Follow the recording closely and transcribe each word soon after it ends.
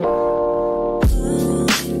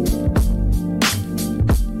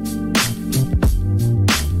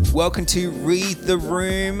welcome to Read the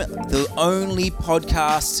Room, the only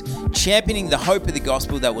podcast championing the hope of the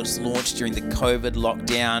gospel that was launched during the COVID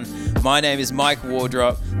lockdown. My name is Mike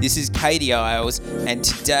Wardrop, this is Katie Isles, and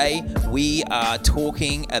today we are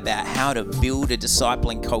talking about how to build a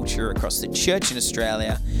discipling culture across the church in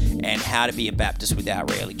Australia and how to be a Baptist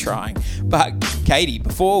without really trying. But Katie,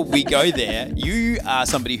 before we go there, you are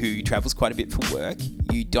somebody who travels quite a bit for work.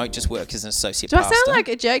 You don't just work as an associate pastor. Do I sound like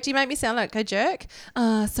a jerk? Do you make me sound like a jerk?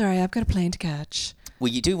 Sorry, I've got a plane to catch.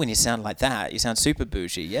 Well, you do when you sound like that. You sound super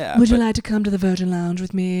bougie, yeah. Would you like to come to the Virgin Lounge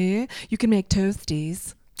with me? You can make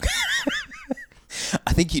toasties.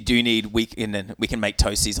 I think you do need we can make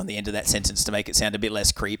toasties on the end of that sentence to make it sound a bit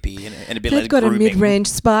less creepy and a bit less grooming. They've got a mid-range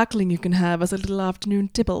sparkling you can have as a little afternoon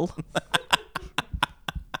dibble.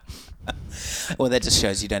 Well, that just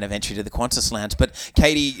shows you don't have entry to the Qantas Lounge. But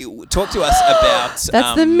Katie, talk to us about...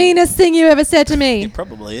 That's the meanest thing you ever said to me. It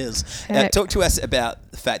probably is. Talk to us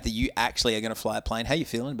about the fact that you actually are going to fly a plane. How are you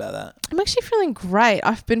feeling about that? I'm actually feeling great.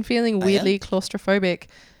 I've been feeling weirdly claustrophobic,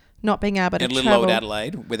 not being able to travel. In little old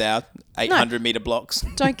Adelaide without 800-metre blocks.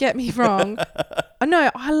 Don't get me wrong.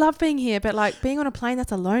 No, I love being here, but like being on a plane,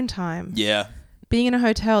 that's alone time. Yeah. Being in a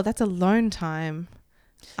hotel, that's alone time.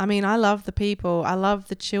 I mean, I love the people. I love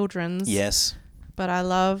the children's. Yes. But I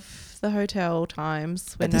love the hotel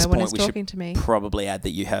times when no one is talking to me. Probably add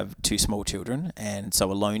that you have 2 small children, and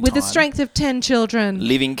so alone with time. the strength of 10 children.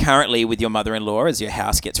 Living currently with your mother-in-law as your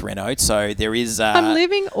house gets renoed. So there is... I'm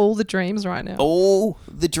living all the dreams right now. All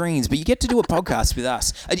the dreams. But you get to do a podcast with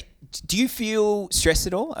us. Do you feel stressed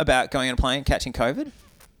at all about going on a plane and catching COVID?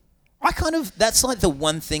 That's like the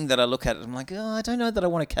one thing that I look at. I'm like, I don't know that I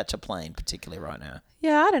want to catch a plane particularly right now.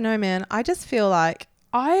 Yeah, I don't know, man. I just feel like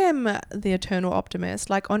I am the eternal optimist.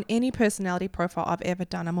 Like on any personality profile I've ever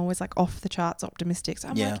done, I'm always like off the charts optimistic. So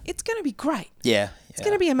I'm like, it's going to be great. Yeah. It's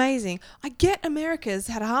going to be amazing. I get America's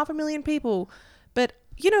had 500,000 people, but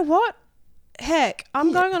you know what? Heck,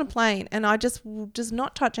 I'm going on a plane and I just will just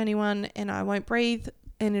not touch anyone and I won't breathe.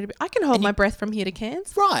 And I can hold my breath from here to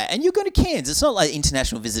Cairns. Right, and you're going to Cairns. It's not like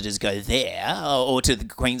international visitors go there or to the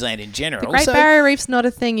Queensland in general. The Great Barrier Reef's not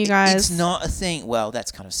a thing, you guys. It's not a thing. Well,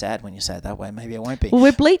 that's kind of sad when you say it that way. Maybe it won't be. Well,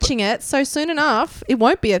 we're bleaching it, so soon enough, it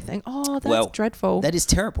won't be a thing. Oh, that's dreadful. That is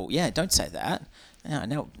terrible. Yeah, don't say that.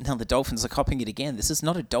 Now the dolphins are copying it again. This is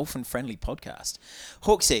not a dolphin-friendly podcast.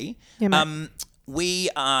 Hawksy, we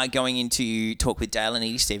are going into talk with Dale and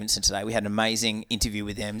Edie Stevenson today. We had an amazing interview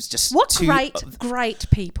with them. What great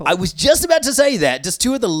people. I was just about to say that. Just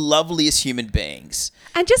 2 of the loveliest human beings.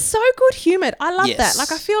 And just so good-humoured. I love that.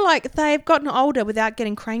 Like, I feel like they've gotten older without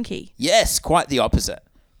getting cranky. Yes, quite the opposite.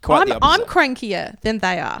 I'm crankier than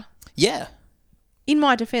they are. Yeah. In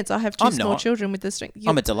my defence, I have 2 small children with the strength.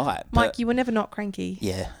 I'm a delight. Mike, you were never not cranky.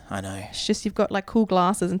 Yeah, I know. It's just you've got like cool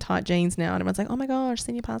glasses and tight jeans now, and everyone's like, oh my gosh,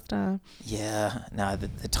 senior pastor. Yeah, no,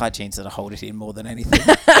 the tight jeans that hold it in more than anything.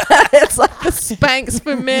 It's like the Spanx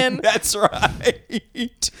for men. That's right.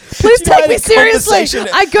 Please take me seriously.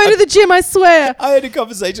 I go to the gym, I swear. I had a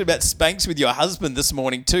conversation about Spanx with your husband this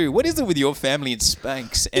morning too. What is it with your family and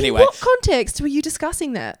Spanx? Anyway. In what context were you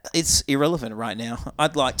discussing that? It's irrelevant right now.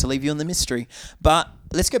 I'd like to leave you on the mystery. But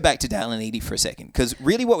let's go back to Dale and Edie for a second, because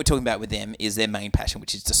really what we're talking about with them is their main passion,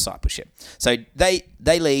 which is discipleship. So they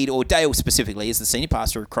lead, or Dale specifically, is the senior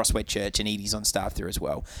pastor of Crossway Church, and Edie's on staff there as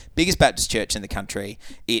well. Biggest Baptist church in the country.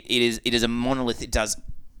 It is a monolith. It does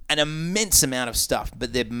an immense amount of stuff,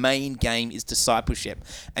 but their main game is discipleship.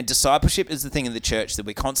 And discipleship is the thing in the church that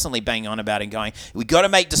we're constantly banging on about and going, we got to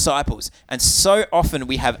make disciples. And so often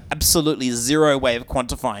we have absolutely zero way of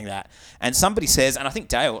quantifying that. And somebody says, and I think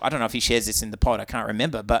Dale, I don't know if he shares this in the pod, I can't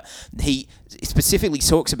remember, but he specifically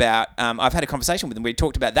talks about, I've had a conversation with him where he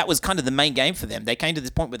talked about that was kind of the main game for them. They came to this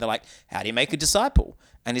point where they're like, how do you make a disciple?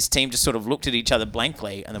 And his team just sort of looked at each other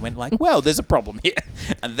blankly and they went like, well, there's a problem here.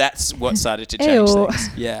 And that's what started to change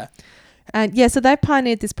things. Yeah. And so they've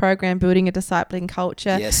pioneered this program, Building a Discipling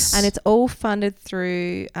Culture. Yes. And it's all funded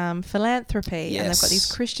through philanthropy. Yes. And they've got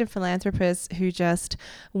these Christian philanthropists who just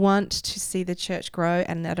want to see the church grow,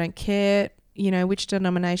 and they don't care, which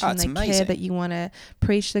denomination. They care that you want to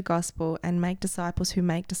preach the gospel and make disciples who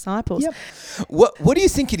make disciples. Yep. What do you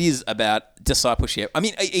think it is about discipleship? I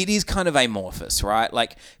mean, it is kind of amorphous, right?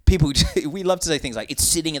 Like people, we love to say things like it's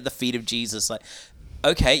sitting at the feet of Jesus. Like,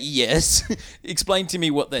 okay, yes. Explain to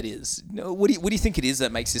me what that is. What do you think it is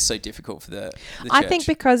that makes this so difficult for the church? I think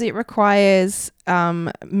because it requires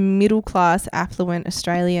middle class, affluent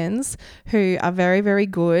Australians who are very, very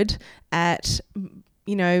good at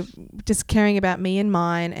just caring about me and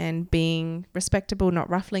mine and being respectable, not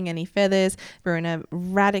ruffling any feathers. We're in a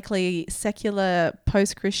radically secular,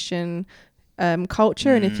 post-Christian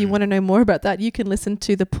culture. And if you want to know more about that, you can listen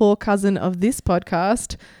to the poor cousin of this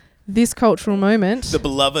podcast, This Cultural Moment. The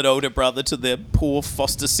beloved older brother to the poor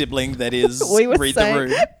foster sibling that is We were Read saying, the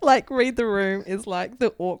Room. like, Read the Room is like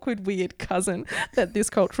the awkward, weird cousin that This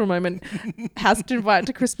Cultural Moment has to invite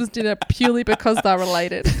to Christmas dinner purely because they're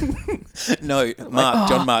related. No, Mark,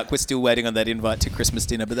 John Mark, we're still waiting on that invite to Christmas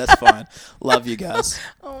dinner, but that's fine. Love you guys.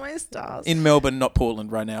 Oh, my stars. In Melbourne, not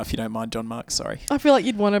Portland right now, if you don't mind, John Mark. Sorry. I feel like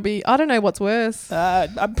you'd want to be. I don't know what's worse.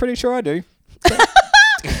 I'm pretty sure I do.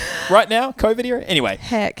 Right now, COVID era. Anyway.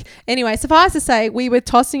 Heck. Anyway, suffice to say, we were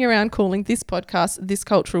tossing around calling this podcast This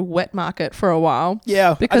Cultural Wet Market for a while.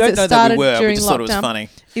 Yeah, because I don't it know that started we were. during We just lockdown. thought it was funny.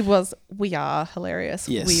 It was. We are hilarious.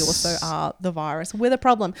 Yes. We also are the virus. We're the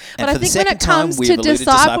problem. And But I for the think when second it comes time, to we've alluded to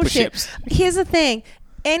discipleship, discipleships. here's the thing.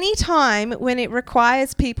 Anytime when it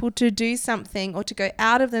requires people to do something or to go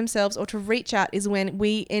out of themselves or to reach out is when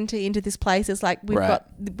we enter into this place. It's like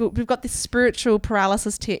we've got this spiritual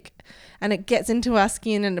paralysis tick, and it gets into our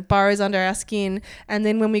skin and it burrows under our skin, and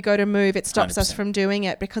then when we go to move, it stops us 100%. from doing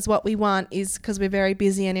it, because what we want is, because we're very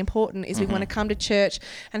busy and important, is we want to come to church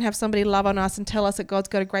and have somebody love on us and tell us that God's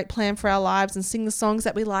got a great plan for our lives and sing the songs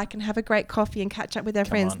that we like and have a great coffee and catch up with our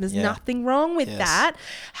friends. on, There's yeah. nothing wrong with Yes. that.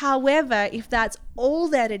 However, if that's all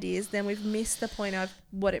that it is, then we've missed the point of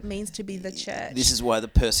what it means to be the church. This is why the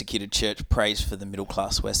persecuted church prays for the middle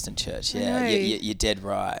class Western church. Yeah, know. you're dead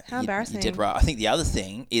right. How You're embarrassing. dead right. I think the other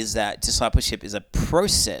thing is that discipleship is a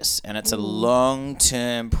process, and it's a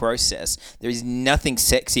long-term process. There is nothing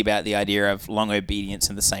sexy about the idea of long obedience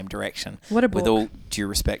in the same direction. What a With book. all due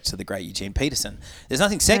respect to the great Eugene Peterson, there's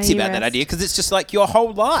nothing sexy you about that rest. idea, because it's just like your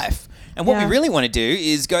whole life. And what Yeah. we really want to do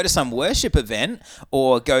is go to some worship event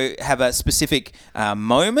or go have a specific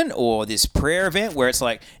moment or this prayer event where it's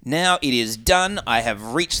like, now it is done. I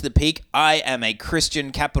have reached the peak. I am a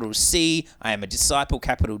Christian, capital C. I am a disciple,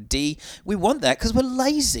 capital D. We want that because we're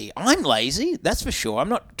lazy. I'm lazy, that's for sure. I'm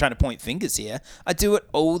not trying to point fingers here. I do it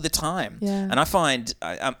all the time. Yeah. And I find,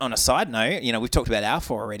 on a side note, we've talked about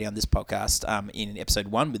Alpha already on this podcast in episode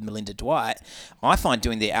 1 with Melinda Dwight. I find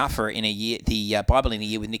doing the Alpha in a year, the Bible in a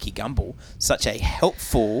year with Nikki Gumbel, such a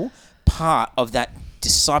helpful part of that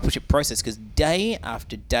discipleship process, because day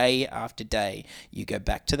after day after day you go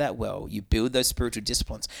back to that well, you build those spiritual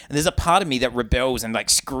disciplines, and there's a part of me that rebels and like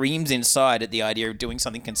screams inside at the idea of doing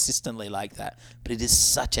something consistently like that, but it is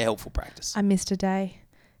such a helpful practice. I missed a day.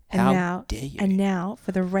 And How now, dare you. And now,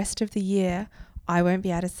 for the rest of the year, I won't be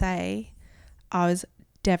able to say I was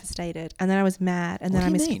devastated, and then I was mad, and What then do I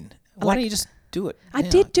you missed. mean? Why like- don't you just do it? I now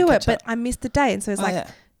did do and it, catch but up? I missed the day, and so it's Oh, like yeah.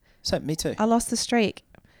 So me too. I lost the streak.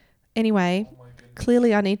 Anyway,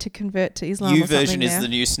 clearly I need to convert to Islam. You or something version is now. the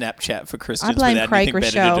new Snapchat for Christians blame without Craig anything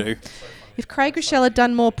better Rochelle. to do. If Craig Rochelle had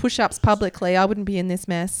done more push-ups publicly, I wouldn't be in this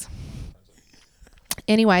mess.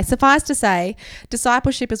 Anyway, suffice to say,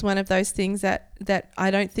 discipleship is one of those things that I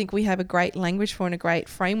don't think we have a great language for and a great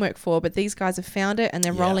framework for, but these guys have found it and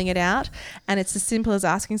they're Yeah. rolling it out. And it's as simple as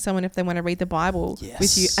asking someone if they want to read the Bible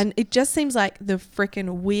with you. Yes. And it just seems like the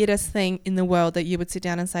freaking weirdest thing in the world that you would sit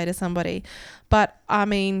down and say to somebody. But, I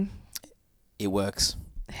mean, It works.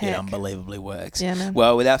 heck. It unbelievably works. Yeah, man.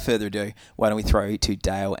 Well, without further ado, why don't we throw to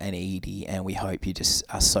Dale and Edie, and we hope you just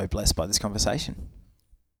are so blessed by this conversation.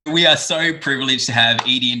 We are so privileged to have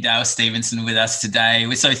Edie and Dale Stevenson with us today.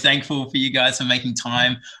 We're so thankful for you guys for making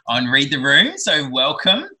time on Read the Room. So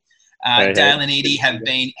welcome. Dale and Edie have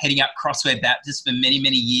been heading up Crossway Baptist for many,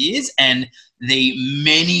 many years, and the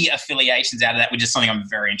many affiliations out of that, which is something I'm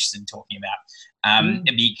very interested in talking about.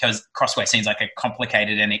 Because Crossway seems like a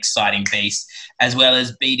complicated and exciting beast, as well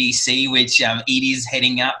as BDC, which Edie is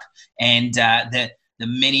heading up, and the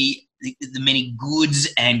many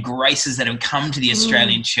goods and graces that have come to the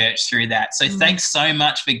Australian church through that. So thanks so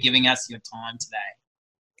much for giving us your time today.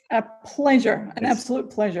 A pleasure, an absolute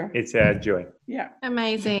pleasure. It's our joy. Yeah.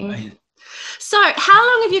 Amazing. So, how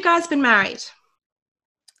long have you guys been married?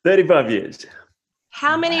 35 years.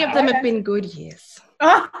 How many of them have been good years?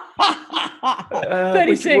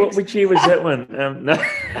 36. Which year was that one? No.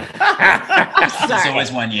 There's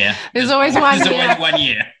always 1 year. There's always one There's year, always 1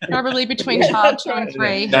 year. probably between child 2 and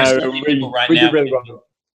 3. There's No, so many people right we now. did really well.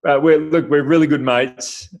 We're really good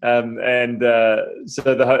mates, so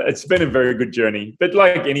it's been a very good journey. But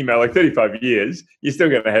like any man, like 35 years, you're still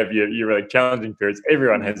going to have your really challenging periods.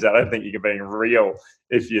 Everyone has that. I don't think you can be real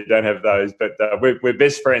if you don't have those. But we're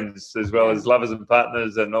best friends as well as lovers and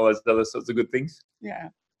partners and all those other sorts of good things. Yeah.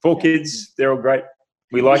 4 kids, they're all great.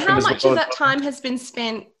 We like them How as much well. of that time has been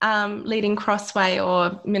spent leading Crossway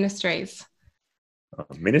or ministries?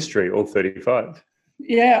 Ministry, all 35.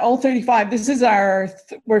 Yeah, all 35. This is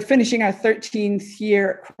we're finishing our 13th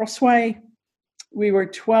year at Crossway. We were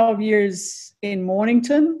 12 years in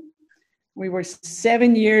Mornington. We were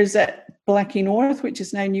 7 years at Blackie North, which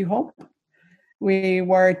is now New Hope. We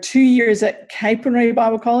were 2 years at Capernwray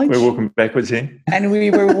Bible College. We're walking backwards here. And we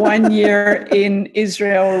were 1 year in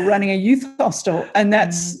Israel running a youth hostel. And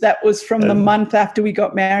that was from the month after we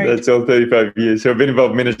got married. That's all 35 years. So I've been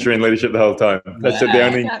involved in ministry and leadership the whole time. That's the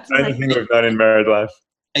only thing we've done in married life.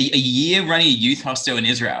 A year running a youth hostel in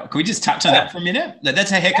Israel. Can we just touch on that for a minute?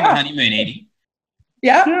 That's a heck of a honeymoon, Edie.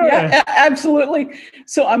 Yeah, absolutely.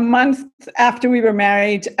 So a month after we were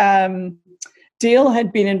married, Dale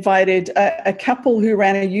had been invited. A couple who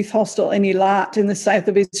ran a youth hostel in Eilat in the south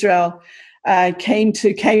of Israel came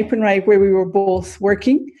to Capernwray where we were both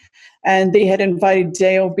working, and they had invited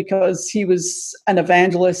Dale because he was an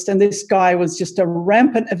evangelist, and this guy was just a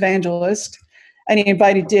rampant evangelist, and he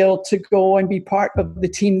invited Dale to go and be part of the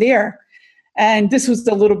team there. And this was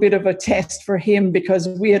a little bit of a test for him because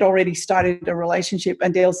we had already started a relationship,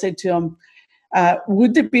 and Dale said to him,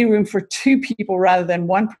 would there be room for 2 people rather than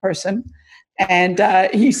 1 person? And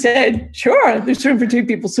he said, sure, there's room for 2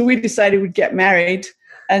 people. So we decided we'd get married,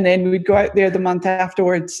 and then we'd go out there the month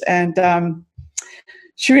afterwards. And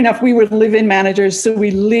sure enough, we were live-in managers. So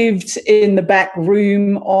we lived in the back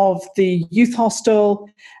room of the youth hostel,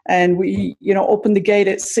 and we, opened the gate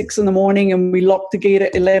at 6 a.m. and we locked the gate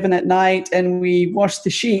at 11 at night, and we washed the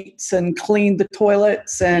sheets and cleaned the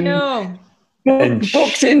toilets and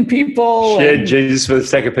booked in people. Shared Jesus for the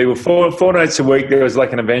sake of people. Four nights a week, there was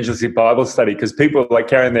like an evangelistic Bible study because people were like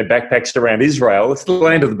carrying their backpacks around Israel. It's the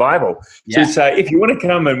land of the Bible. So we'd say, if you want to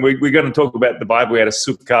come and we're going to talk about the Bible, we had a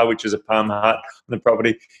sukkah, which is a palm hut on the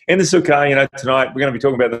property. In the sukkah, tonight we're going to be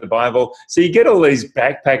talking about the Bible. So you get all these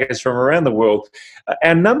backpackers from around the world.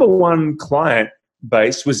 Our number 1 client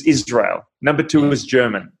base was Israel. Number 2 was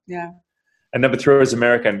German. Yeah. And number 3 was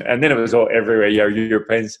American. And then it was all everywhere,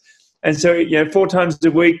 Europeans. And so, 4 times a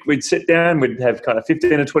week, we'd sit down, we'd have kind of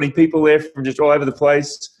 15 or 20 people there from just all over the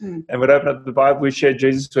place, and we'd open up the Bible, we'd share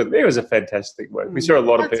Jesus with them. It was a fantastic work. We saw a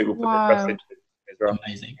lot of people put their trust into Israel.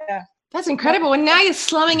 Amazing. Yeah. That's incredible. And now you're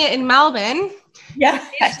slumming it in Melbourne. Yeah,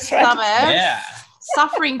 that's right. Yeah.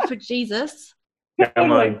 Suffering for Jesus.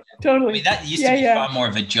 Totally. I mean, that used to be far more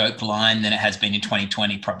of a joke line than it has been in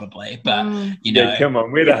 2020, probably. But come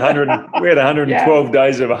on, we had 112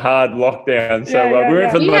 days of a hard lockdown. So we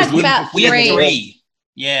went for the most. We had 3.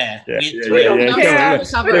 Yeah. We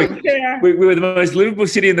were the most livable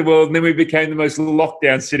city in the world, and then we became the most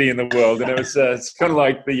lockdown city in the world, and it was it's kind of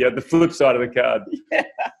like the flip side of the card.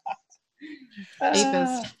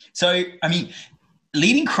 So, I mean,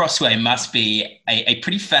 leading Crossway must be a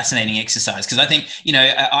pretty fascinating exercise because I think,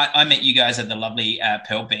 I met you guys at the lovely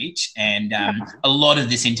Pearl Beach, and a lot of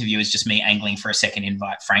this interview is just me angling for a second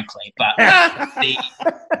invite, frankly. But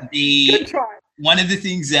Good try. One of the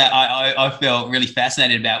things that I felt really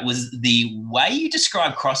fascinated about was the way you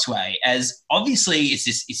describe Crossway as, obviously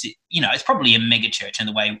it's probably a mega church in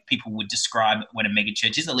the way people would describe what a mega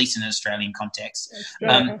church is, at least in an Australian context.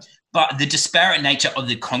 But the disparate nature of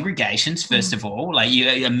the congregations, first of all, like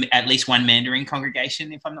at least one Mandarin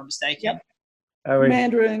congregation, if I'm not mistaken. Yep.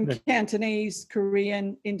 Mandarin, Cantonese,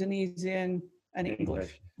 Korean, Indonesian, and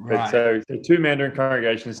English. Right. So 2 Mandarin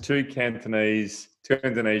congregations, 2 Cantonese, 2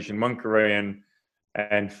 Indonesian, 1 Korean,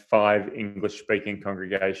 and 5 English-speaking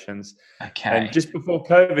congregations. Okay. And just before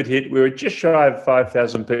COVID hit, we were just shy of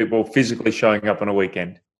 5,000 people physically showing up on a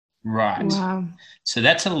weekend. Right. Wow. So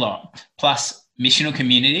that's a lot. Plus missional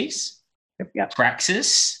communities, Yep.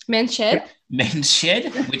 Praxis, Men's Shed,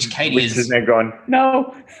 which Katie is now gone.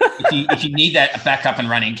 No. if you need that back up and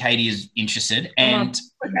running, Katie is interested, and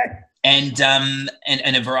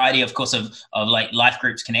a variety, of course, of like life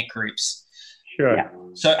groups, connect groups. Sure. Yeah.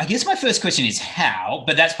 So I guess my first question is how,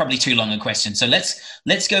 but that's probably too long a question. So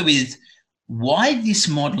let's go with why this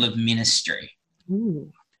model of ministry.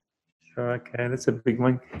 Ooh. Sure. Okay, that's a big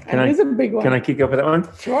one. It is a big one. Can I kick off with that one?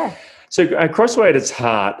 Sure. So Crossway at its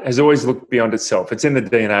heart has always looked beyond itself. It's in the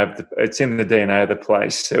DNA of the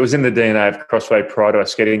place. It was in the DNA of Crossway prior to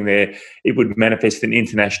us getting there. It would manifest in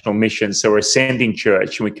international missions. So we're a sending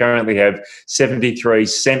church, and we currently have 73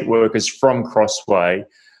 sent workers from Crossway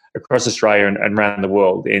across Australia and around the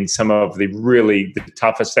world in some of the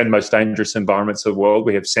toughest and most dangerous environments of the world.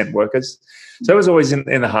 We have sent workers. So it was always in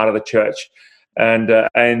the heart of the church. And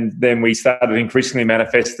then we started increasingly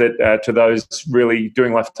manifest it to those really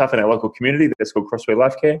doing life tough in our local community. That's called Crossway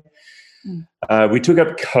Life Care. We took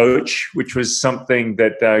up Coach, which was something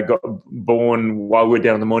that got born while we were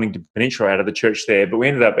down in the Mornington Peninsula out of the church there. But we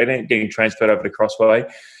ended up getting transferred over to Crossway.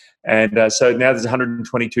 And so now there's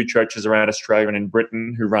 122 churches around Australia and in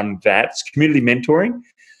Britain who run that. It's community mentoring.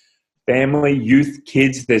 family, youth,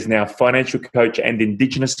 kids. There's now financial coach and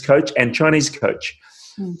Indigenous coach and Chinese coach.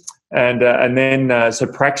 And then so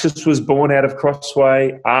Praxis was born out of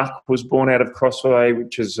Crossway. ARC was born out of Crossway,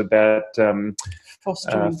 which is about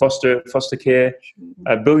foster care.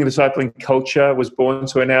 Building discipling culture was born.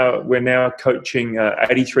 So we're now coaching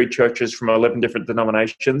 83 churches from 11 different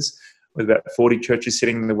denominations, with about 40 churches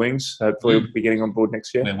sitting in the wings. Hopefully, we'll be getting on board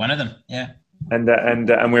next year. We're one of them, yeah. And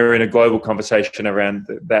we're in a global conversation around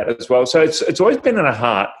that as well. So it's always been in our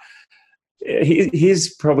heart.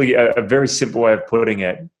 Here's probably a very simple way of putting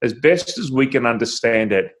it. As best as we can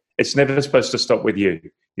understand it, it's never supposed to stop with you.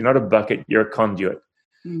 You're not a bucket, you're a conduit.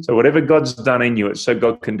 So whatever God's done in you, it's so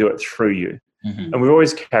God can do it through you. And we've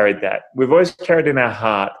always carried that. We've always carried in our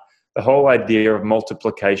heart the whole idea of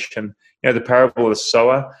multiplication. The parable of the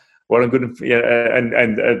sower, what I'm good, and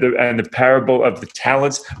the parable of the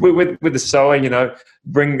talents. With the sower,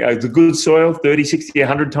 bring the good soil 30, 60,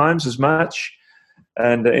 100 times as much.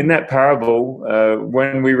 And in that parable,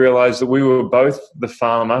 when we realized that we were both the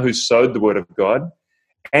farmer who sowed the word of God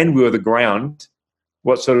and we were the ground,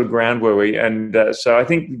 what sort of ground were we? And so I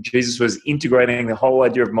think Jesus was integrating the whole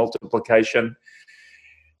idea of multiplication.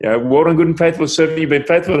 Well done, good and faithful servant. You've been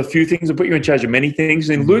faithful with a few things. I'll put you in charge of many things.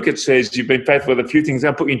 In Luke, it says you've been faithful with a few things.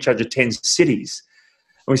 I'll put you in charge of 10 cities.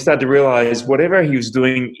 And we started to realize whatever he was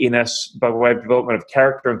doing in us by way of development of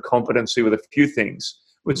character and competency with a few things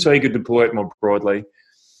was so he could deploy it more broadly.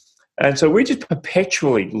 And so we just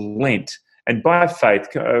perpetually lent. And by faith,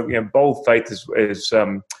 bold faith is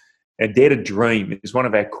a dare to dream is one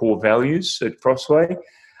of our core values at Crossway.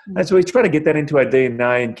 And so we try to get that into our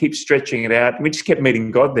DNA and keep stretching it out. And we just kept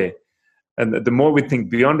meeting God there. And the more we'd think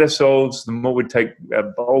beyond ourselves, the more we'd take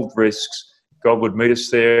bold risks, God would meet us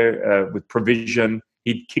there with provision.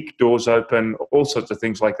 He'd kick doors open, all sorts of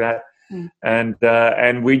things like that.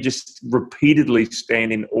 And we just repeatedly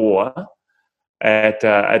stand in awe at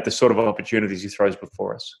the sort of opportunities he throws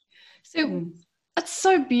before us. So it's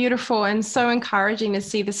so beautiful and so encouraging to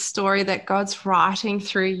see the story that God's writing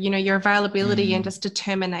through, your availability and just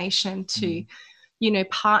determination to,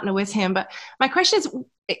 partner with him. But my question is,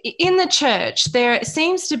 in the church, there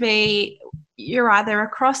seems to be, you're either a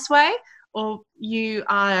Crossway or you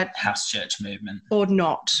are house church movement or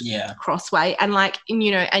not Crossway. And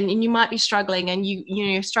and you might be struggling and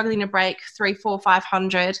you're struggling to break 300, 400,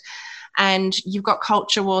 500. And you've got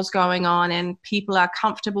culture wars going on and people are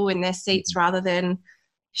comfortable in their seats rather than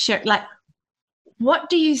share. What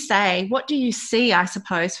do you say? What do you see, I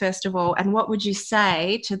suppose, first of all? And what would you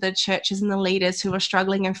say to the churches and the leaders who are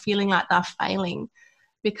struggling and feeling like they're failing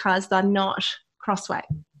because they're not Crossway?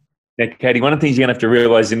 Now, Katie, one of the things you're going to have to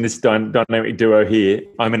realise in this dynamic duo here,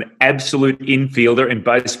 I'm an absolute infielder in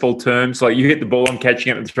baseball terms. Like you hit the ball, I'm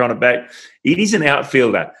catching it and throwing it back. Edie's an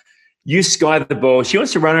outfielder. You sky the ball. She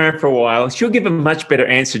wants to run around for a while. She'll give a much better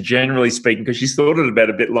answer, generally speaking, because she's thought it about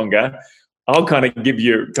a bit longer. I'll kind of give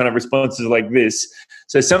you kind of responses like this.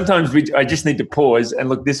 So sometimes I just need to pause and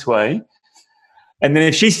look this way. And then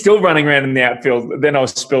if she's still running around in the outfield, then I'll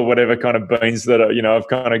spill whatever kind of beans that I've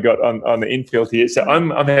kind of got on the infield here. So I'm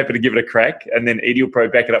happy to give it a crack, and then Edie will probably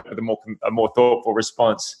back it up with a more thoughtful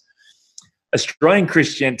response. To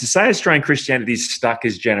say Australian Christianity is stuck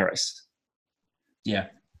is generous. Yeah.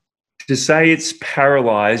 To say it's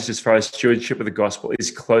paralysed as far as stewardship of the gospel is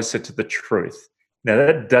closer to the truth. Now,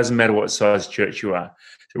 that doesn't matter what size church you are.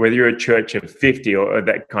 So whether you're a church of 50 or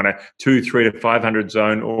that kind of 200, 300 to 500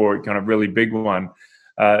 zone or kind of really big one,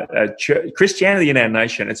 Christianity in our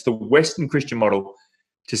nation, it's the Western Christian model.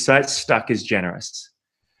 To say it's stuck is generous.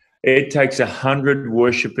 It takes 100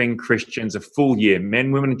 worshipping Christians a full year,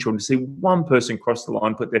 men, women, and children, to see one person cross the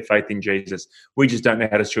line, put their faith in Jesus. We just don't know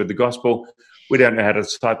how to steward the gospel. We don't know how to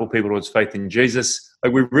disciple people towards faith in Jesus.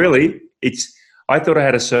 I thought I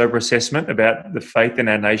had a sober assessment about the faith in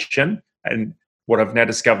our nation, and what I've now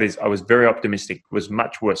discovered is I was very optimistic. It was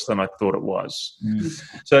much worse than I thought it was.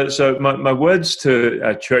 So my words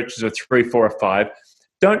to churches of 3, 4, or 5: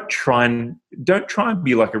 don't try and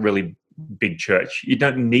be like a really big church. You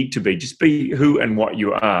don't need to be. Just be who and what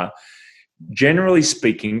you are. Generally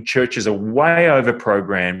speaking, churches are way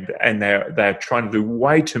over-programmed and they're trying to do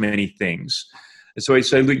way too many things. So we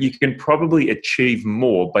say, look, you can probably achieve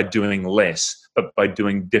more by doing less, but by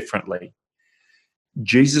doing differently.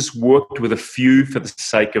 Jesus worked with a few for the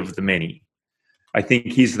sake of the many. I think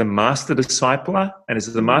he's the master discipler, and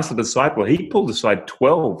as the master discipler, he pulled aside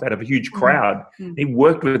 12 out of a huge crowd. He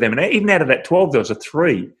worked with them, and even out of that 12, there was a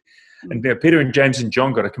 3. And Peter and James and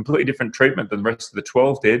John got a completely different treatment than the rest of the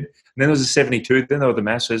 12 did. And then there was a 72, then there were the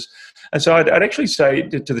masses. And so I'd actually say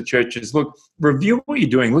to the churches, look, review what you're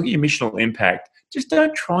doing, look at your missional impact. just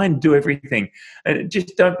don't try and do everything. And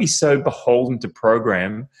just don't be so beholden to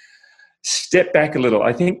program. Step back a little.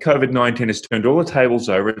 I think COVID-19 has turned all the tables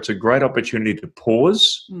over. It's a great opportunity to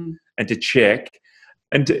pause and to check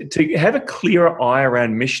and to have a clearer eye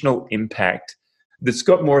around missional impact that's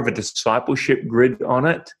got more of a discipleship grid on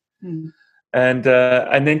it. And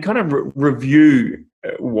then kind of review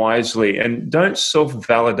wisely, and don't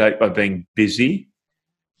self-validate by being busy.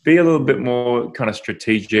 Be a little bit more kind of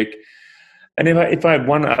strategic. And if I had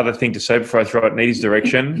one other thing to say before I throw it in Edie's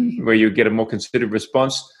direction, where you get a more considered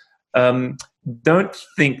response, don't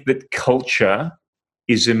think that culture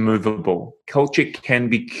is immovable. Culture can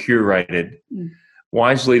be curated.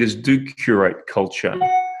 Wise leaders do curate culture.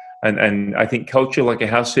 And I think culture, like a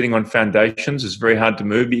house sitting on foundations, is very hard to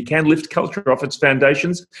move. But you can lift culture off its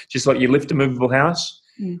foundations, just like you lift a movable house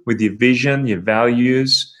with your vision, your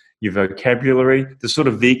values, your vocabulary, the sort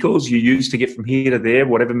of vehicles you use to get from here to there,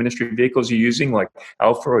 whatever ministry vehicles you're using, like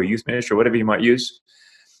Alpha or youth ministry or whatever you might use.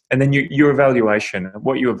 And then your evaluation,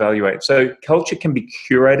 what you evaluate. So culture can be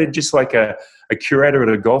curated just like a curator at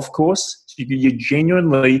a golf course. You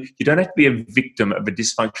genuinely, you don't have to be a victim of a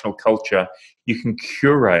dysfunctional culture. You can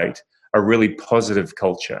curate a really positive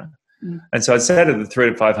culture. And so I'd say to the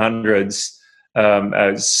 300 to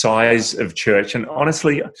 500s size of church, and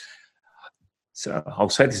honestly, so I'll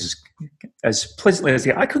say this as pleasantly as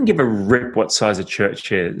I couldn't give a rip what size a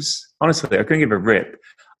church is. Honestly, I couldn't give a rip.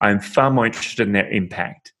 I'm far more interested in their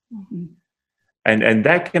impact. And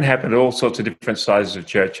that can happen at all sorts of different sizes of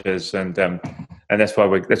churches, and that's why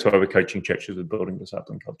we're coaching churches with building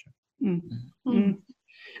discipling culture.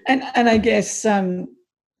 And I guess I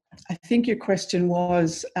think your question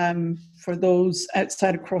was for those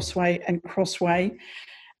outside of Crossway and Crossway,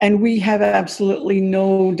 and we have absolutely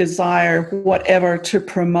no desire whatever to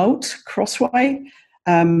promote Crossway.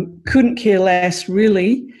 Couldn't care less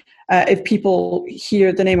really if people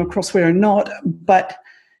hear the name of Crossway or not, but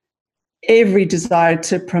every desire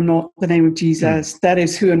to promote the name of Jesus. That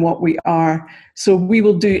is who and what we are. So we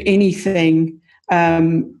will do anything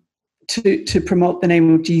to promote the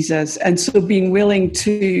name of Jesus. And so being willing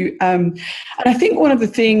to, and I think one of the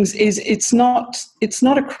things is it's not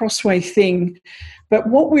a Crossway thing, but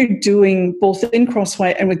what we're doing both in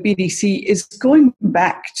Crossway and with BDC is going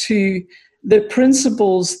back to the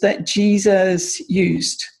principles that Jesus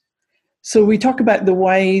used. So we talk about the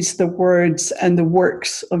ways, the words, and the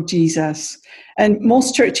works of Jesus. And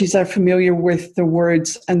most churches are familiar with the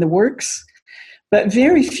words and the works, but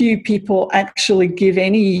very few people actually give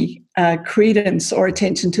any credence or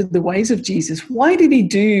attention to the ways of Jesus. Why did he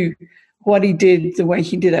do what he did the way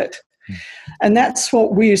he did it? And that's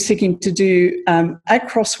what we're seeking to do at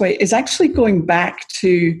Crossway, is actually going back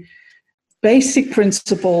to basic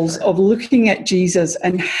principles of looking at Jesus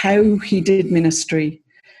and how he did ministry,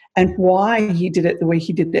 and why he did it the way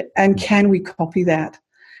he did it, and can we copy that?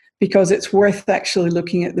 Because it's worth actually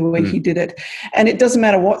looking at the way he did it. And it doesn't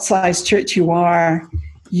matter what size church you are,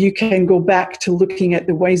 you can go back to looking at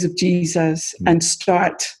the ways of Jesus and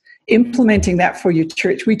start implementing that for your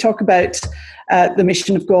church. We talk about the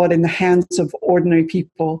mission of God in the hands of ordinary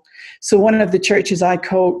people. So one of the churches I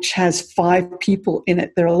coach has 5 people in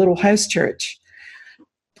it. They're a little house church.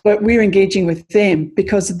 But we're engaging with them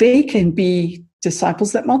because they can be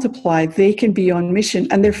disciples that multiply. They can be on mission,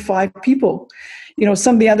 and they're 5 people. You know,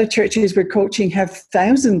 some of the other churches we're coaching have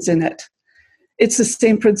thousands in it. It's the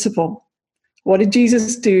same principle. What did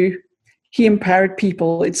Jesus do? He empowered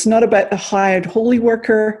people. It's not about the hired holy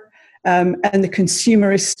worker and the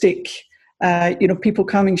consumeristic, people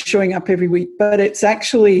coming, showing up every week, but it's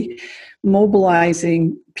actually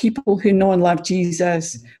mobilizing people who know and love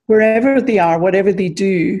Jesus wherever they are, whatever they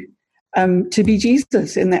do, to be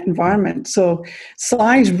Jesus in that environment. So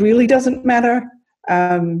size really doesn't matter.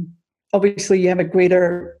 Obviously, you have a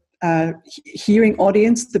greater hearing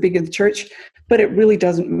audience, the bigger the church, but it really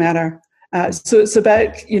doesn't matter. So it's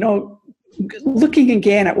about, looking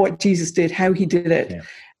again at what Jesus did, how he did it,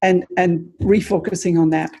 and refocusing on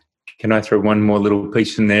that. Can I throw one more little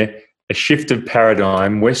piece in there? A shift of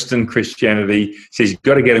paradigm. Western Christianity says you've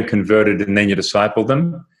got to get them converted and then you disciple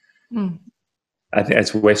them. I think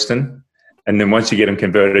that's Western. And then once you get them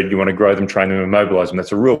converted, you want to grow them, train them, and mobilize them.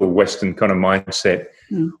 That's a real Western kind of mindset.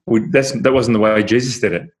 That wasn't the way Jesus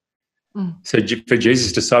did it. So for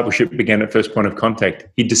Jesus, discipleship began at first point of contact.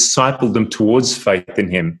 He discipled them towards faith in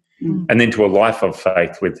him and then to a life of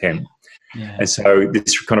faith with him. And so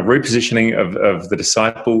this kind of repositioning of the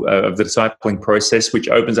discipling process, which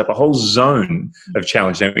opens up a whole zone of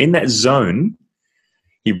challenge. Now, in that zone,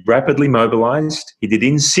 he rapidly mobilized. He did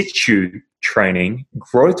in situ training.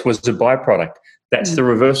 Growth was a byproduct. That's the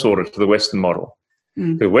reverse order to the Western model.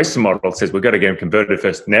 The Western model says we've got to get them converted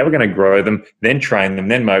first. Now we're going to grow them, then train them,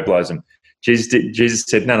 then mobilize them. Jesus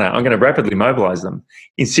said, no, I'm going to rapidly mobilize them.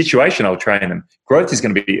 In situation, I'll train them. Growth is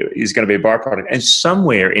going to be a byproduct, and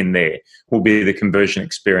somewhere in there will be the conversion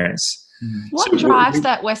experience. What drives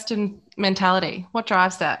that Western mentality? What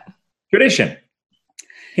drives that? Tradition,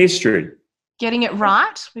 history, getting it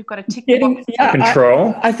right. We've got to tick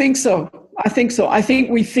control. I think so. I think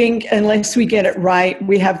we think unless we get it right,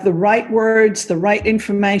 we have the right words, the right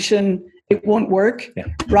information, it won't work. Yeah.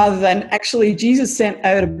 Rather than actually Jesus sent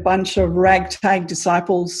out a bunch of ragtag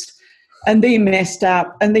disciples and they messed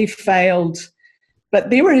up and they failed, but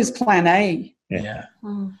they were his plan A. Yeah.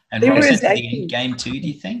 Mm. And wrong sense of the end game too, do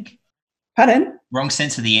you think? Pardon? Wrong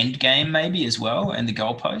sense of the end game maybe as well, and the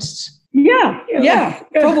goalposts? Yeah,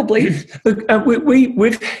 probably. Look,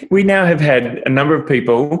 we now have had a number of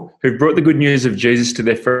people who've brought the good news of Jesus to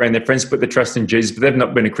their friend. Their friends put their trust in Jesus, but they've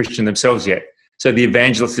not been a Christian themselves yet. So the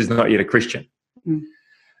evangelist is not yet a Christian. Mm.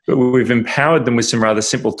 But we've empowered them with some rather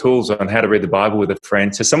simple tools on how to read the Bible with a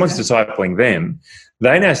friend. So someone's discipling them.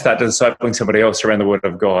 They now start discipling somebody else around the Word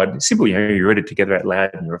of God. Simply, you read it together out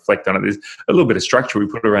loud and you reflect on it. There's a little bit of structure we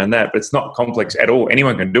put around that, but it's not complex at all.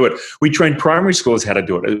 Anyone can do it. We train primary schools how to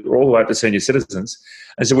do it, all the way up to senior citizens.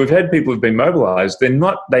 And so we've had people who've been mobilized.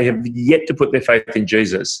 They have yet to put their faith in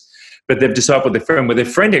Jesus, but they've discipled their friend, where their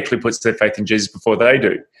friend actually puts their faith in Jesus before they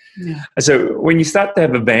do. Yeah. And so when you start to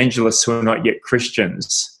have evangelists who are not yet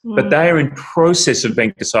Christians, but they are in process of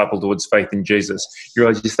being discipled towards faith in Jesus, you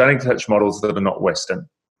realize you're starting to touch models that are not Western.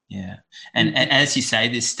 Yeah. And as you say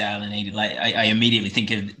this, Dale and Edie, like I immediately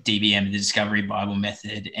think of DBM, the Discovery Bible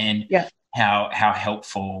Method, and how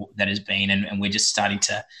helpful that has been. And we're just starting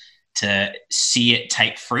to see it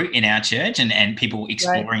take fruit in our church and people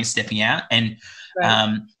exploring and stepping out. And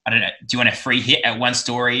I don't know, do you want a free hit at one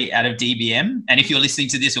story out of DBM? And if you're listening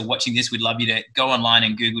to this or watching this, we'd love you to go online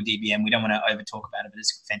and Google DBM. We don't want to over talk about it, but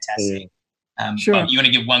it's fantastic. Sure. You want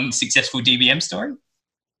to give one successful DBM story?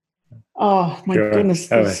 Oh my goodness.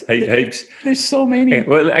 Heaps. There's so many. Okay,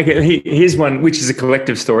 well, here's one, which is a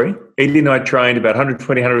collective story. Edie and I trained about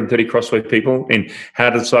 120, 130 Crossway people in how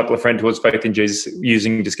to disciple a friend towards faith in Jesus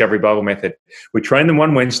using Discovery Bible Method. We trained them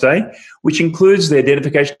one Wednesday, which includes the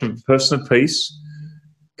identification of a person of peace,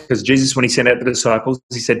 because Jesus, when he sent out the disciples,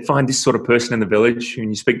 he said, find this sort of person in the village. When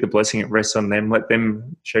you speak the blessing, it rests on them. Let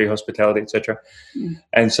them show you hospitality, etc.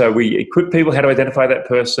 And so we equip people how to identify that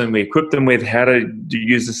person. We equip them with how to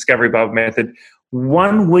use the Discovery Bible Method.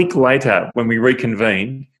 1 week later, when we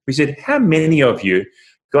reconvened, we said, how many of you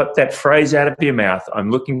got that phrase out of your mouth? I'm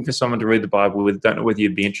looking for someone to read the Bible with. Don't know whether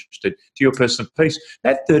you'd be interested. To your person of peace.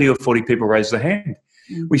 That 30 or 40 people raised their hand.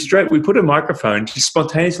 We put a microphone, just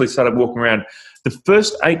spontaneously started walking around. The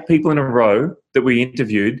first 8 people in a row that we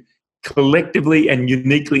interviewed collectively and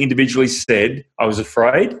uniquely individually said, I was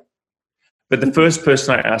afraid, but the first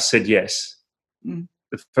person I asked said yes. The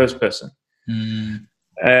first person. And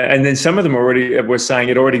then some of them already were saying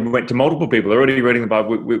it already went to multiple people, already reading the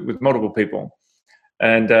Bible with multiple people.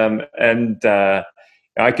 And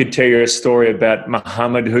I could tell you a story about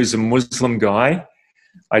Muhammad, who's a Muslim guy.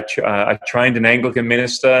 I trained an Anglican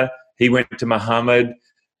minister. He went to Muhammad.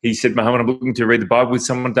 He said, Muhammad, I'm looking to read the Bible with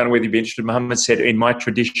someone. Don't know whether you'd be interested. Muhammad said, in my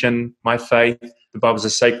tradition, my faith, the Bible's a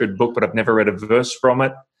sacred book, but I've never read a verse from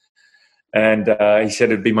it. And he said,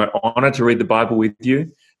 it'd be my honor to read the Bible with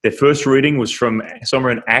you. Their first reading was from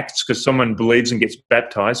somewhere in Acts, because someone believes and gets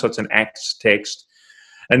baptized, so it's an Acts text.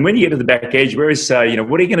 And when you get to the back edge, what are you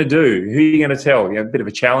going to do? Who are you going to tell? A bit of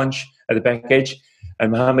a challenge at the back edge.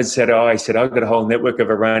 And Muhammad said, I've got a whole network of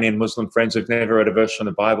Iranian Muslim friends who've never read a verse from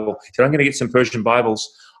the Bible. He said, I'm going to get some Persian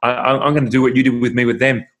Bibles. I'm going to do what you did with me with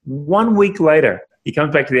them. 1 week later, he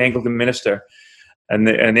comes back to the Anglican minister, and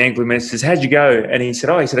the Anglican minister says, how'd you go? And he said,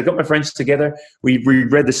 I got my friends together. We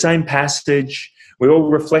read the same passage. We all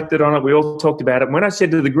reflected on it. We all talked about it. And when I said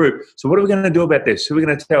to the group, so what are we going to do about this? Who are we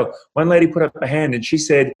going to tell? One lady put up her hand and she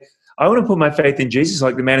said, I want to put my faith in Jesus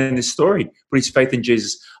like the man in this story put his faith in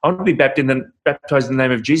Jesus. I want to be baptized in the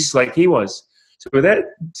name of Jesus like he was. So without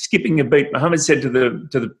skipping a beat, Muhammad said to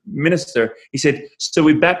the minister, he said, so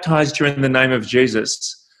we baptized you in the name of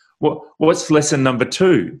Jesus. What's lesson number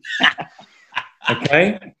 2?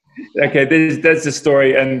 Okay, that's the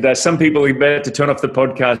story. And some people are about to turn off the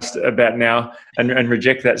podcast about now and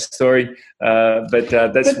reject that story. But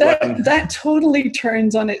that totally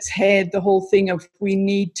turns on its head the whole thing of we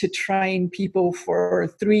need to train people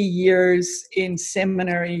for 3 years in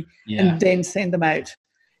seminary and then send them out.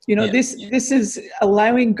 This is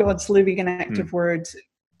allowing God's living and active word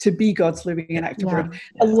to be God's living and active word,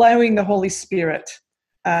 allowing the Holy Spirit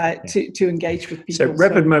to engage with people. So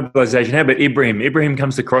rapid mobilization. How about Ibrahim? Ibrahim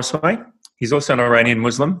comes to Crossway. He's also an Iranian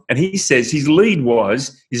Muslim. And he says his lead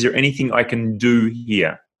was, is there anything I can do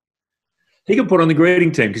here? He got put on the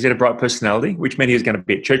greeting team because he had a bright personality, which meant he was going to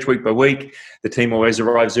be at church week by week. The team always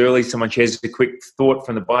arrives early. Someone shares a quick thought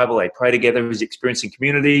from the Bible. They pray together. He's experiencing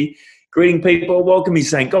community, greeting people, welcome. He's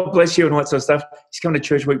saying, God bless you and all that sort of stuff. He's coming to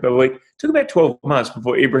church week by week. It took about 12 months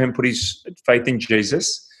before Ibrahim put his faith in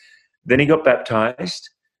Jesus. Then he got baptized.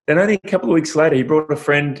 Then only a couple of weeks later, he brought a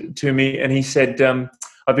friend to me and he said,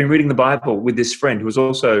 I've been reading the Bible with this friend who was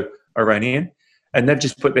also Iranian, and they've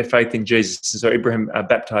just put their faith in Jesus. And so Ibrahim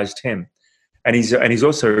baptized him. And he's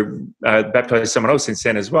also baptized someone else since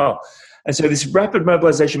then as well. And so this rapid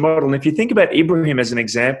mobilization model, and if you think about Ibrahim as an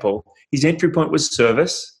example, his entry point was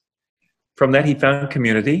service. From that, he found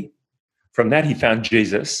community. From that, he found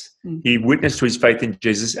Jesus. He witnessed to his faith in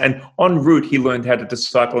Jesus. And en route, he learned how to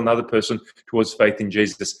disciple another person towards faith in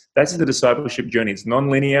Jesus. That's the discipleship journey. It's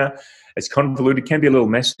non-linear. It's convoluted. It can be a little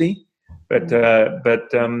messy. But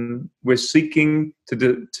we're seeking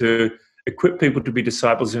to equip people to be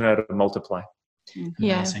disciples in order to multiply.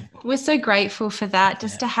 Yeah, amazing. We're so grateful for that,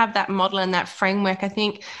 just to have that model and that framework. I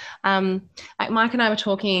think like Mike and I were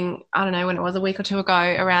talking, I don't know when it was, a week or two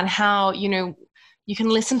ago, around how, you know, you can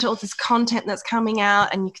listen to all this content that's coming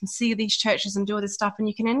out and you can see these churches and do all this stuff, and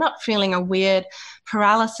you can end up feeling a weird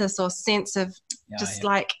paralysis or sense of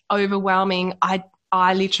like overwhelming. I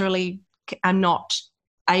literally am not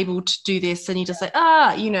able to do this, and you just say,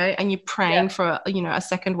 you know, and you're praying for, you know, a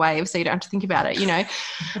second wave so you don't have to think about it, you know.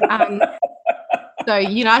 So,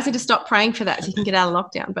 you know, I need to stop praying for that so you can get out of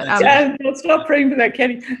lockdown. But stop praying for that,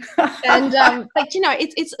 Kenny. And but you know,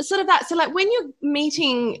 it's sort of that. So like when you're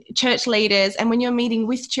meeting church leaders and when you're meeting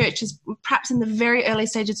with churches, perhaps in the very early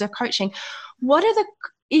stages of coaching, what are the,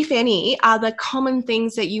 if any, are the common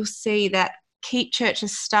things that you see that keep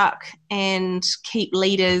churches stuck and keep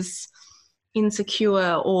leaders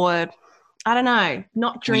insecure, or I don't know,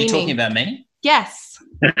 not dreaming? Are you talking about me? Yes.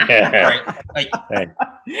 Who else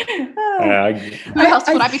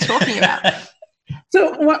would I be talking about?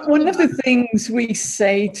 So one of the things we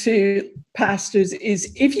say to pastors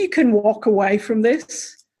is, if you can walk away from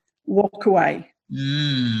this, walk away.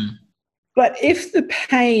 But if the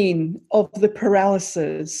pain of the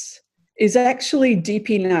paralysis is actually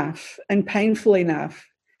deep enough and painful enough,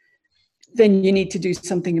 then you need to do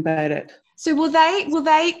something about it. So will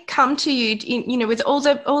they come to you, you know, with all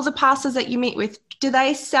the pastors that you meet with? Do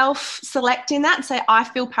they self-select in that and say, I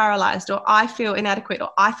feel paralyzed, or I feel inadequate, or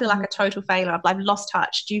I feel like a total failure, I've lost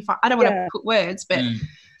touch? I don't want to put words, but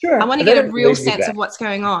I want to get a real sense of what's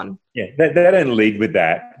going on. Yeah, they don't lead with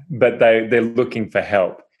that, but they're looking for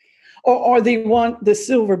help. Or they want the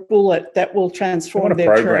silver bullet that will transform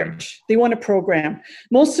their church. They want a program.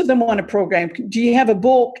 Most of them want a program. Do you have a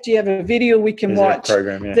book? Do you have a video we can watch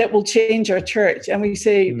that will change our church? And we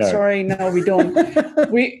say, sorry, no, we don't.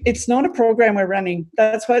 It's not a program we're running.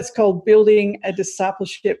 That's why it's called building a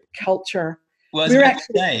discipleship culture. Well, I was about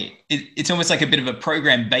to say, it's almost like a bit of a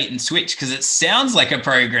program bait and switch, because it sounds like a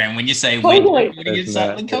program when you say, we're building a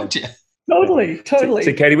discipling culture. Totally.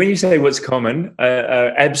 So, Katie, when you say what's common,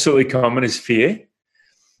 absolutely common is fear.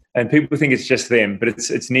 And people think it's just them, but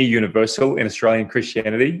it's near universal in Australian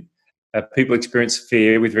Christianity. People experience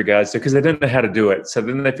fear with regards to, because they don't know how to do it. So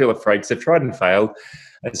then they feel afraid because they've tried and failed.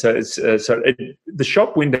 And so the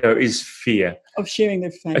shop window is fear. Of sharing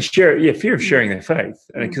their faith. Fear of sharing their faith,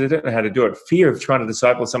 because they don't know how to do it. Fear of trying to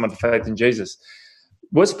disciple someone to faith in Jesus.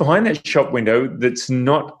 What's behind that shop window that's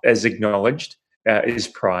not as acknowledged is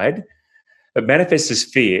pride. It manifests as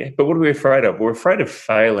fear, but what are we afraid of? We're afraid of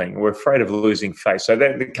failing. We're afraid of losing faith. So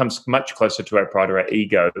that comes much closer to our pride or our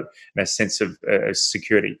ego and a sense of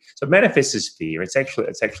security. So it manifests as fear. It's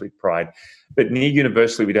actually pride. But near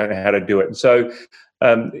universally, we don't know how to do it. And so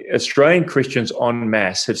Australian Christians en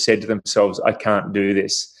masse have said to themselves, I can't do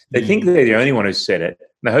this. They think they're the only one who's said it.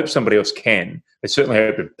 And they hope somebody else can. They certainly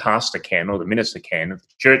hope the pastor can, or the minister can, or the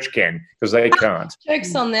church can, because they can't.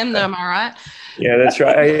 Joke's on them, though, am I right? Yeah, that's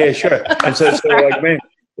right. Yeah, sure. And so like, man,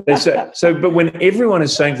 but when everyone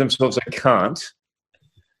is saying to themselves, I can't,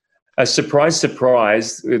 surprise,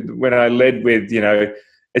 when I led with, you know,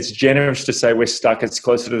 it's generous to say we're stuck, it's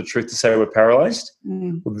closer to the truth to say we're paralyzed.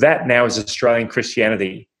 Well, that now is Australian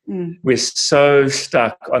Christianity. We're so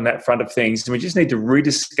stuck on that front of things, and we just need to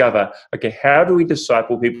rediscover, okay, how do we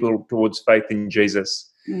disciple people towards faith in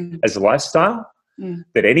Jesus as a lifestyle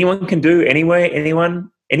that anyone can do, anywhere,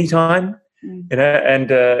 anyone, anytime, you know,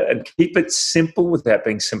 and keep it simple without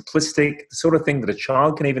being simplistic, the sort of thing that a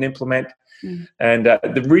child can even implement, and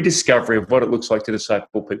the rediscovery of what it looks like to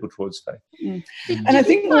disciple people towards faith. And I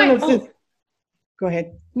think one of the... Go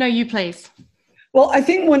ahead. No, you please. Well, I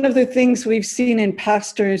think one of the things we've seen in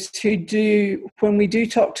pastors who do, when we do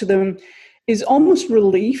talk to them, is almost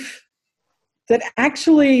relief that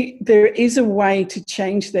actually there is a way to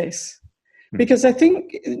change this. Because I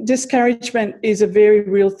think discouragement is a very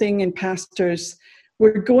real thing in pastors.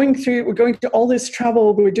 We're going through all this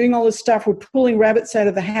trouble, we're doing all this stuff, we're pulling rabbits out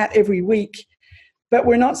of the hat every week, but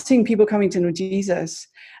we're not seeing people coming to know Jesus.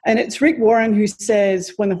 And it's Rick Warren who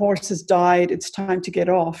says, when the horse has died, it's time to get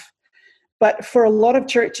off. But for a lot of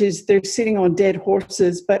churches, they're sitting on dead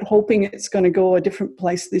horses, but hoping it's going to go a different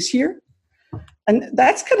place this year. And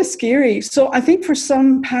that's kind of scary. So I think for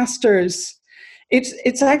some pastors,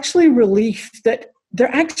 it's actually relief that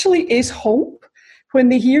there actually is hope when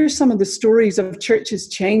they hear some of the stories of churches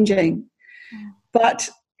changing. But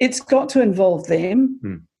it's got to involve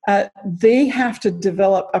them. They have to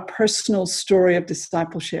develop a personal story of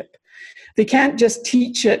discipleship. They can't just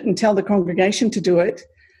teach it and tell the congregation to do it.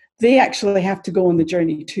 They actually have to go on the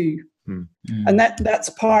journey too. And that's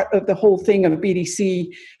part of the whole thing of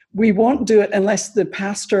BDC. We won't do it unless the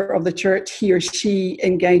pastor of the church, he or she,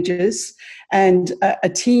 engages, and a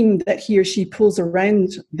team that he or she pulls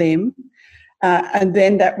around them, and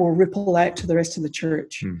then that will ripple out to the rest of the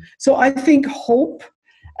church. So I think hope,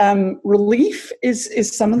 relief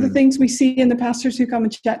is some of the things we see in the pastors who come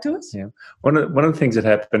and chat to us. Yeah, one of the things that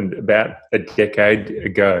happened about a decade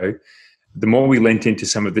ago, the more we lent into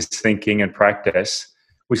some of this thinking and practice,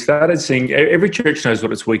 we started seeing every church knows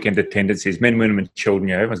what its weekend attendance is. Men, women, and children.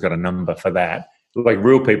 Everyone's got a number for that. Like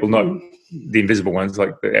real people, not the invisible ones,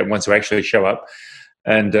 like the ones who actually show up.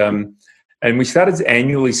 And we started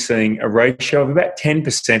annually seeing a ratio of about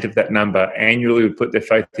 10% of that number annually would put their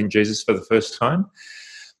faith in Jesus for the first time.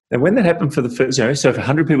 And when that happened for the first, so if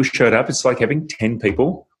 100 people showed up, it's like having 10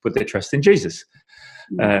 people put their trust in Jesus.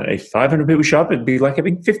 If 500 people show up, it'd be like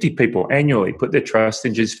having 50 people annually put their trust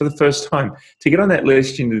in Jesus for the first time. To get on that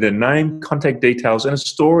list, you need a name, contact details, and a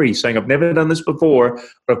story saying, I've never done this before,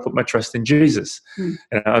 but I put my trust in Jesus.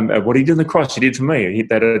 And what he did on the cross, he did for me.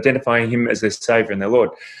 They'd identify him as their Savior and their Lord.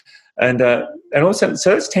 And also, so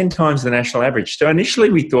that's 10 times the national average. So initially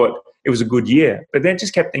we thought it was a good year, but then it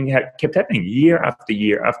just kept happening year after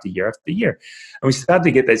year after year after year. And we started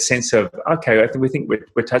to get that sense of, okay, we think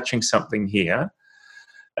we're touching something here.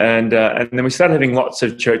 And then we started having lots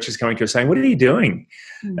of churches coming to us saying, what are you doing?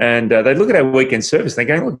 And they look at our weekend service and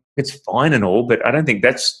they go, look, it's fine and all, but I don't think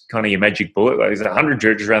that's kind of your magic bullet. Like, there's 100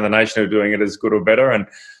 churches around the nation who are doing it as good or better. And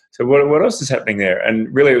so what else is happening there?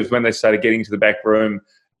 And really it was when they started getting to the back room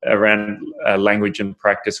around language and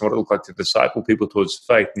practice and what it looked like to disciple people towards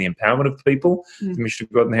faith and the empowerment of people, the mission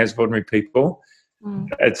of God in the hands of ordinary people.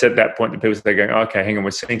 It's at that point that people start going, okay, hang on,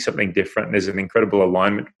 we're seeing something different. There's an incredible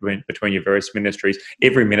alignment between your various ministries.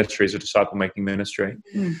 Every ministry is a disciple-making ministry.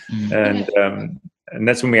 And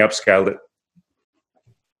that's when we upscaled it.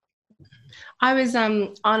 I was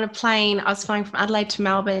on a plane. I was flying from Adelaide to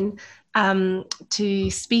Melbourne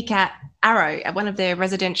to speak at Arrow, at one of their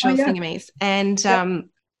residential thingamies. And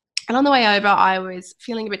on the way over, I was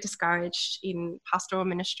feeling a bit discouraged in pastoral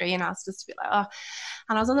ministry, and I was just like, oh.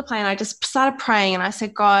 And I was on the plane, I just started praying, and I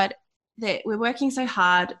said, God, that we're working so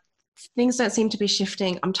hard, things don't seem to be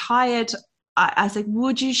shifting. I'm tired. I said,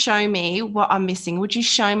 would you show me what I'm missing? Would you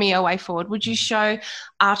show me a way forward? Would you show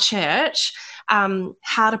our church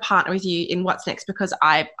how to partner with you in what's next? Because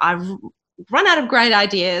I've run out of great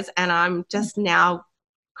ideas, and I'm just now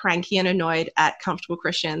cranky and annoyed at Comfortable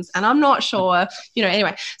Christians, and I'm not sure,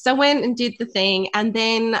 anyway. So I went and did the thing, and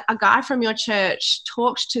then a guy from your church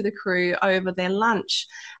talked to the crew over their lunch,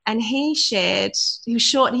 and he was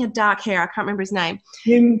short and he had dark hair. I can't remember his name.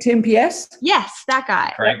 Tim P.S.? Yes, that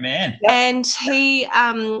guy. Great man. Yep. And he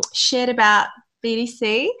shared about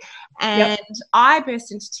BDC, and I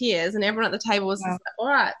burst into tears, and everyone at the table was just like, all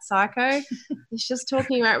right, psycho. He's just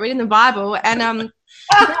talking about reading the Bible. And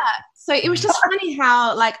so it was just funny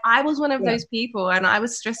how, like, I was one of those people, and I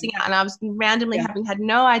was stressing out, and I was randomly having had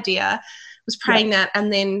no idea, was praying that,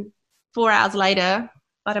 and then 4 hours later,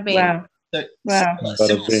 bada bing. So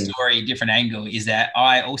similar story, different angle, is that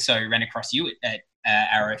I also ran across you at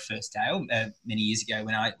Arrow Firstdale many years ago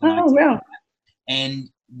when I and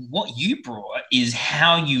what you brought is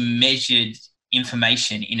how you measured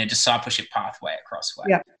information in a discipleship pathway at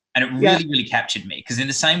Crossway. And it really, really captured me, because in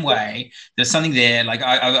the same way, there's something there, like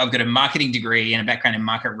I've got a marketing degree and a background in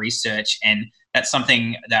market research, and that's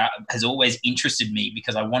something that has always interested me,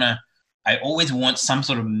 because I always want some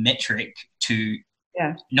sort of metric to,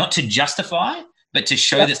 not to justify, but to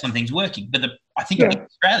show that something's working. But I think in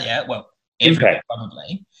Australia, well, everywhere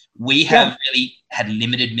probably, we have really had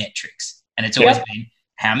limited metrics, and it's always been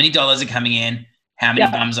how many dollars are coming in, how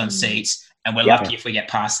many bums on seats, and we're lucky if we get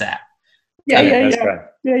past that.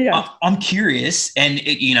 Yeah. I'm curious, and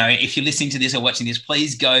if you're listening to this or watching this,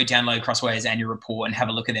 please go download Crossway's annual report and have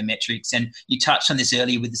a look at their metrics. And you touched on this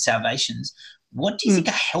earlier with the salvations. What do you think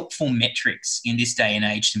are helpful metrics in this day and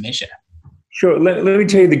age to measure? Sure. Let me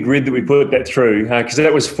tell you the grid that we put that through, because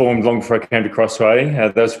that was formed long before I came to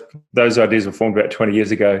Crossway. Those ideas were formed about 20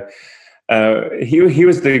 years ago. Here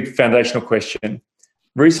was the foundational question.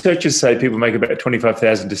 Researchers say people make about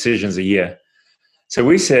 25,000 decisions a year. So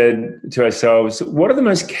we said to ourselves, what are the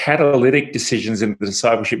most catalytic decisions in the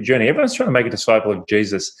discipleship journey? Everyone's trying to make a disciple of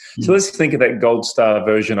Jesus. So let's think of that gold star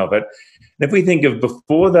version of it. And if we think of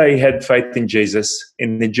before they had faith in Jesus,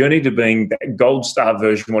 in the journey to being that gold star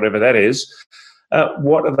version, whatever that is,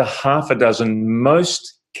 what are the half a dozen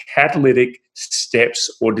most catalytic steps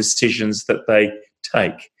or decisions that they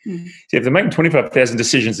take? So if they're making 25,000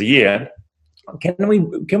 decisions a year, can we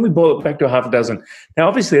boil it back to a half a dozen? Now,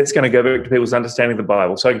 obviously, that's going to go back to people's understanding of the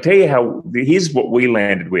Bible. So I can tell you here's what we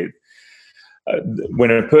landed with.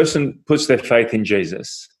 When a person puts their faith in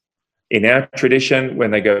Jesus, in our tradition,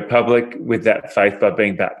 when they go public with that faith by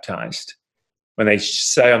being baptized, when they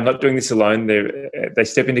say, I'm not doing this alone, they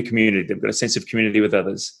step into community. They've got a sense of community with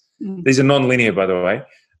others. These are non-linear, by the way.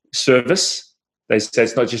 Service, they say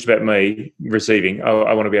it's not just about me receiving.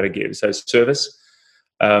 I want to be able to give. So service.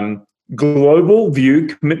 Global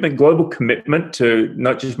view, global commitment to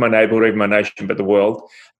not just my neighbour or even my nation, but the world.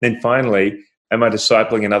 Then finally, am I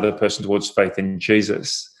discipling another person towards faith in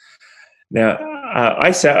Jesus? Now,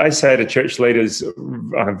 I say to church leaders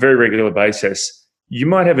on a very regular basis, you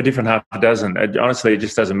might have a different half a dozen. Honestly, it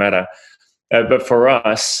just doesn't matter. But for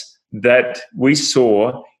us, that we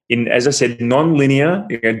saw in, as I said, non-linear,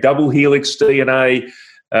 double helix DNA.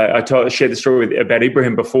 I shared the story about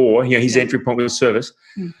Ibrahim before. His entry point was service.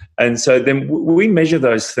 And so then we measure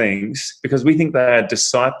those things because we think they are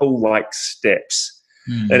disciple-like steps.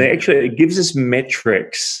 And actually it gives us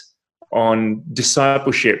metrics on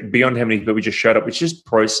discipleship beyond how many people just showed up, which is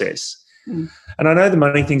process. And I know the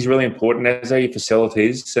money thing's really important, as are your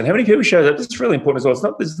facilities. And how many people showed up, that's really important as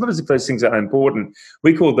well. It's not as if those things are unimportant.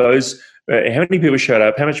 We call those, how many people showed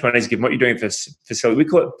up, how much money is given, what you're doing for facility. We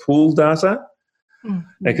call it pool data.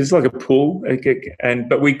 Because it's like a pool,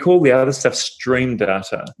 but we call the other stuff stream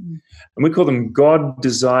data, and we call them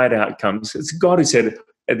God-desired outcomes. It's God who said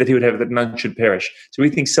that He would have that none should perish. So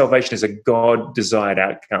we think salvation is a God-desired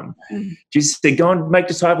outcome. Jesus said, "Go and make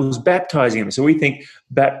disciples, baptizing them." So we think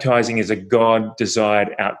baptizing is a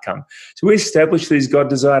God-desired outcome. So we establish these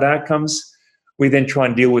God-desired outcomes. We then try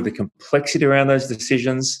and deal with the complexity around those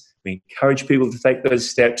decisions. We encourage people to take those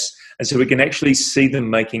steps. And so we can actually see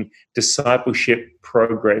them making discipleship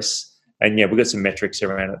progress. And we've got some metrics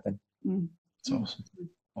around it then. That's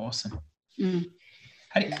awesome.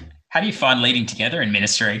 How do you find leading together in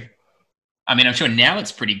ministry? I mean, I'm sure now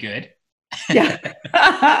it's pretty good. Yeah.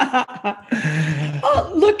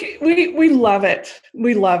 Look, we love it.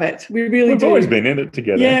 We love it. We really do. We've always been in it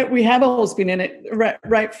together. Yeah, we have always been in it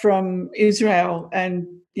right from Israel and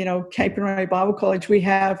Cape and Ray Bible College. We've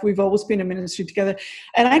always been in ministry together.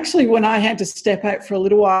 And actually, when I had to step out for a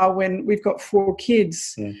little while, when we've got 4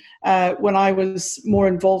 kids, when I was more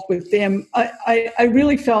involved with them, I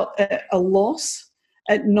really felt a loss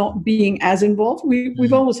at not being as involved.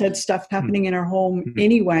 We've always had stuff happening in our home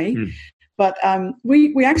anyway. But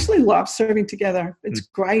we actually love serving together. It's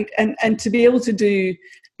great. And to be able to do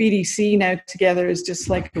BDC now together is just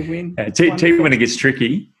like a win. Tell you when it gets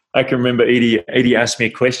tricky. I can remember Edie asked me a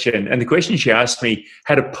question, and the question she asked me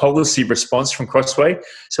had a policy response from Crossway.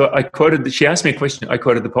 So she asked me a question, I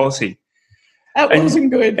quoted the policy. That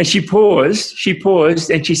wasn't good. And she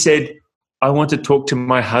paused, and she said, "I want to talk to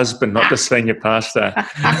my husband, not the senior pastor."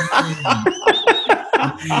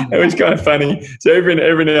 It was kind of funny. So every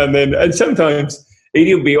now and then, and sometimes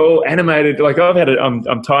Edie will be all animated, like I've had it, I'm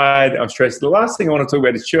tired, I'm stressed. The last thing I want to talk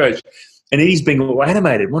about is church. And Edie's being all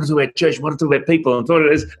animated. I want to talk about church, I want to talk about people, and what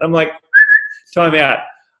it is. I'm like, time out.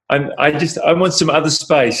 I want some other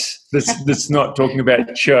space that's not talking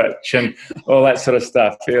about church and all that sort of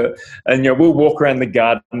stuff. And we'll walk around the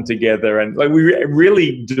garden together, and like we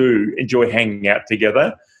really do enjoy hanging out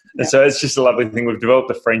together. And so it's just a lovely thing. We've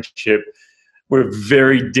developed a friendship. We're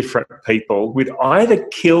very different people. We'd either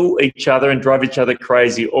kill each other and drive each other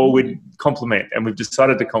crazy, or we'd complement. And we've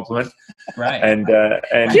decided to complement. Right. And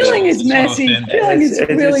killing is messy. Killing is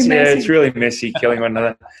really messy. Yeah, it's really messy, killing one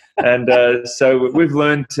another. And so we've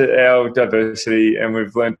learned our diversity, and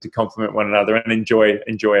we've learned to complement one another and enjoy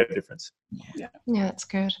our difference. Yeah, that's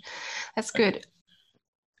good. That's good.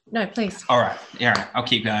 No, please. All right. I'll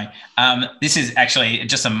keep going. This is actually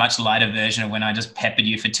just a much lighter version of when I just peppered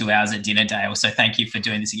you for 2 hours at dinner, Dale. So thank you for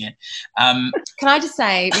doing this again. Can I just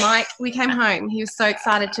say, Mike, we came home. He was so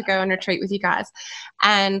excited to go on retreat with you guys.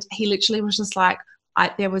 And he literally was just like,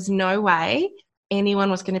 there was no way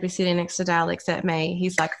anyone was going to be sitting next to Dale except me.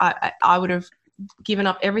 He's like, I would have given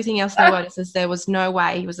up everything else in the world. It says there was no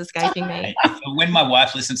way he was escaping me. When my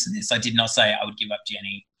wife listens to this, I did not say I would give up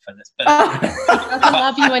Jenny for this. But he doesn't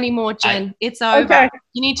love you anymore, Jen. It's over. Okay.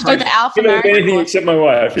 You need to do the alpha Anything mode. except my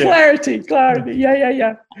wife. Yeah. Clarity.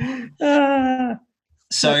 Yeah.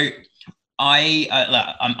 So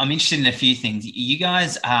I'm interested in a few things. You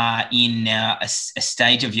guys are in now a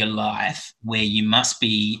stage of your life where you must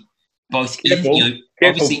be both Careful,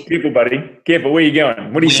 buddy. Careful. Where are you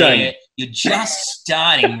going? What are you saying? You're just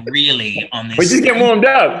starting really on this. We're just getting warmed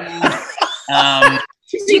up.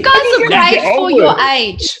 You guys look great for your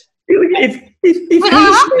age. If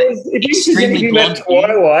you says anything about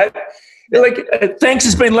Twilight, you're like, thanks,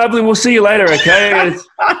 it's been lovely. We'll see you later, okay?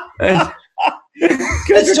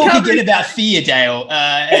 Let's talk again about fear, Dale.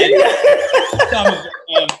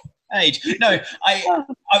 Age. No,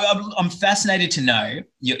 I'm fascinated to know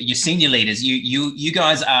your senior leaders. You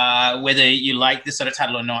guys are, whether you like this sort of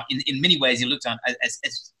title or not, in many ways you're looked on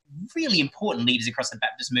as really important leaders across the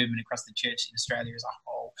Baptist movement, across the church in Australia as a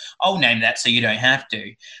whole. I'll name that so you don't have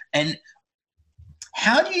to. And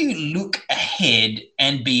how do you look ahead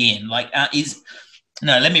and be in? Let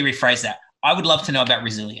me rephrase that. I would love to know about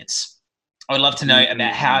resilience. I would love to know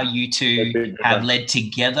about how you two have led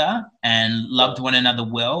together and loved one another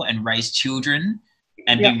well and raised children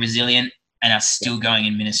and been resilient and are still going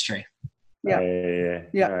in ministry. Yeah.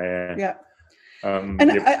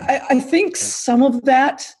 I think some of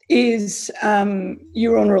that is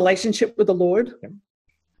your own relationship with the Lord. Yeah.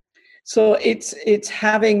 So it's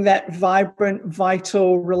having that vibrant,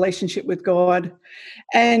 vital relationship with God.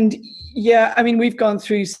 And we've gone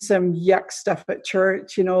through some yuck stuff at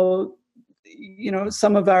church,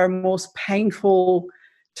 some of our most painful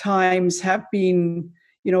times have been,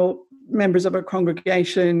 members of our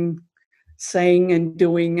congregation saying and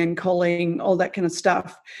doing and calling, all that kind of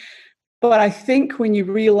stuff. But I think when you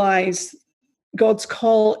realize God's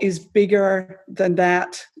call is bigger than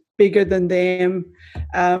that, bigger than them,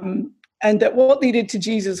 and that what they did to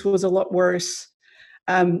Jesus was a lot worse.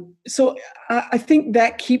 So I think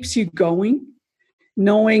that keeps you going,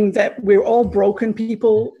 knowing that we're all broken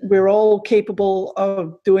people, we're all capable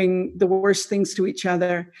of doing the worst things to each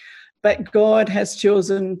other, but God has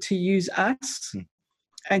chosen to use us,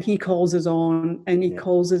 and he calls us on, and he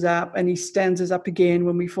calls us up, and he stands us up again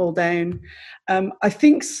when we fall down. I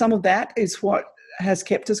think some of that is what has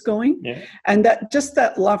kept us going, and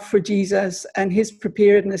that love for Jesus and his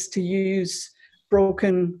preparedness to use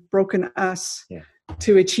broken us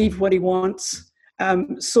to achieve what he wants.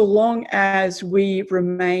 So long as we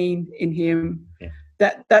remain in him,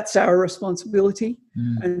 that's our responsibility.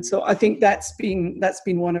 And so I think that's been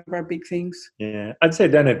one of our big things. Yeah, I'd say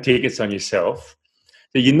don't have tickets on yourself.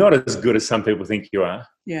 So you're not as good as some people think you are.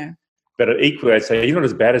 Yeah. But equally, I'd say you're not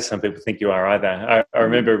as bad as some people think you are either. I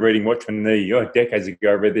remember reading Watchman Nee, decades ago,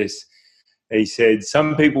 I read this. He said,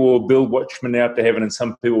 some people will build Watchman Nee up to heaven and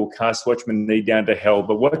some people will cast Watchman Nee down to hell,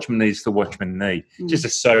 but Watchman Nee is the Watchman Nee. Just a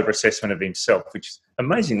sober assessment of himself, which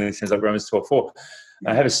amazingly sounds like Romans 12:4.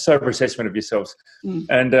 Have a sober assessment of yourselves.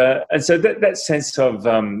 And so that sense of,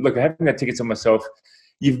 look, I haven't got tickets on myself.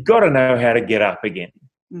 You've got to know how to get up again.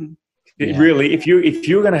 Really, if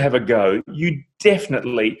you're going to have a go, you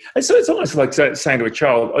definitely. So it's almost like saying to a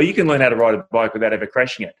child, you can learn how to ride a bike without ever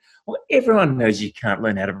crashing it. Well, everyone knows you can't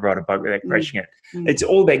learn how to ride a bike without crashing it. It's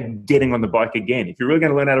all about getting on the bike again. If you're really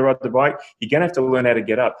going to learn how to ride the bike, you're going to have to learn how to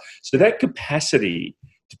get up. So that capacity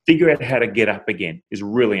to figure out how to get up again is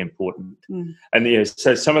really important. And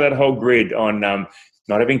so some of that whole grid on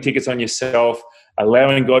not having tickets on yourself,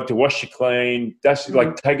 allowing God to wash you clean,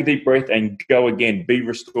 take a deep breath and go again, be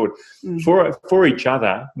restored. For each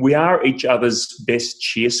other, we are each other's best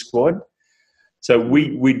cheer squad. So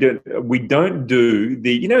we don't do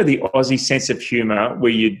the Aussie sense of humour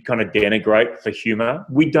where you kind of denigrate for humour.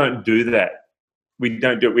 We don't do that. We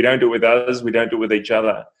don't do it with others. We don't do it with each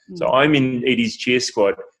other. So I'm in Edie's cheer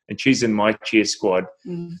squad and she's in my cheer squad.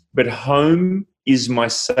 But home is my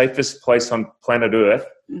safest place on planet Earth.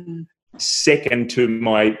 Second to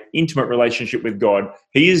my intimate relationship with God.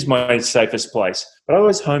 He is my safest place, but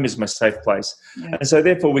always home is my safe place. And so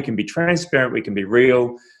therefore we can be transparent, we can be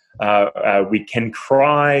real, we can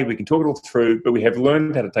cry, we can talk it all through, but we have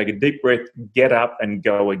learned how to take a deep breath, get up and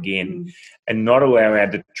go again, and not allow our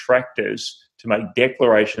detractors to make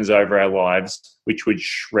declarations over our lives which would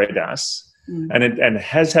shred us. And it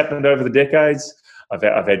has happened over the decades. I've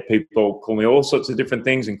had people call me all sorts of different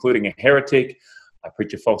things, including a heretic. I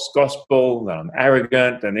preach a false gospel, that I'm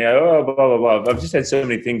arrogant, and blah, blah, blah. I've just had so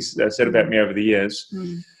many things said about me over the years.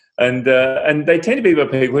 And they tend to be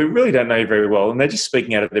about people who really don't know you very well, and they're just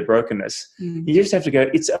speaking out of their brokenness. You just have to go,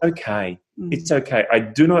 it's okay. It's okay. I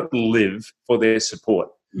do not live for their support.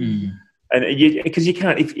 And because you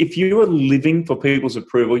can't, if you are living for people's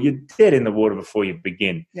approval, you're dead in the water before you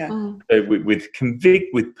begin. So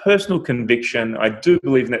with personal conviction, I do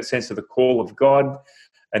believe in that sense of the call of God,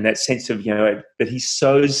 and that sense of, that He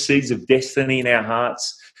sows seeds of destiny in our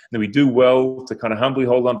hearts, and that we do well to kind of humbly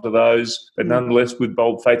hold on to those, but nonetheless with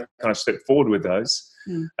bold faith kind of step forward with those.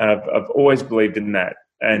 I've always believed in that,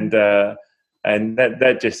 and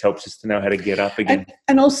that just helps us to know how to get up again.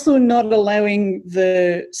 And also not allowing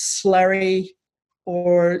the slurry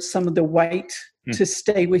or some of the weight to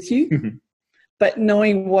stay with you, but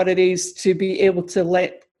knowing what it is to be able to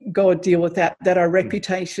let God deal with that our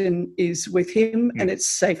reputation is with Him and it's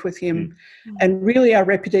safe with Him. And really our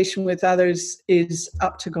reputation with others is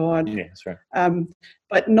up to God. Yeah, that's right.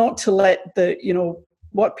 But not to let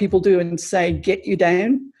what people do and say get you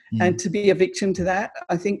down. And to be a victim to that,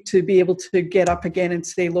 I think to be able to get up again and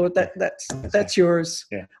say, Lord, that's yours.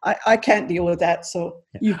 Yeah. I can't deal with that, so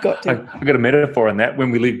you've got to. I've got a metaphor on that. When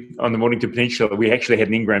we lived on the Mornington Peninsula, we actually had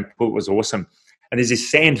an in-ground pool. It was awesome. And there's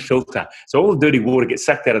this sand filter. So all the dirty water gets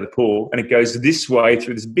sucked out of the pool and it goes this way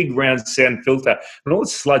through this big round sand filter. And all the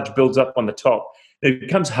sludge builds up on the top. It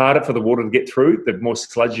becomes harder for the water to get through, the more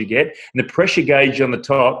sludge you get. And the pressure gauge on the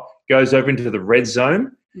top goes over into the red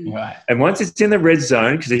zone. Right. And once it's in the red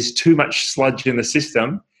zone, because there's too much sludge in the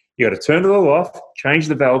system, you got to turn it all off, change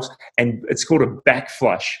the valves, and it's called a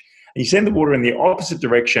backflush. And you send the water in the opposite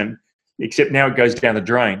direction, except now it goes down the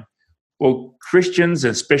drain. Well, Christians,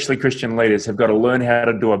 and especially Christian leaders, have got to learn how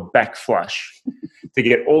to do a backflush to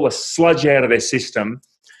get all the sludge out of their system.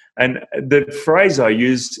 And the phrase I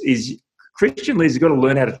use is Christian leaders have got to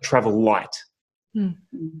learn how to travel light.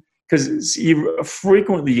 Because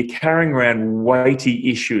you're carrying around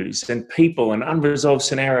weighty issues and people and unresolved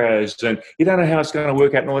scenarios, and you don't know how it's going to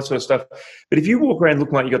work out and all that sort of stuff. But if you walk around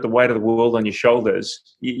looking like you've got the weight of the world on your shoulders,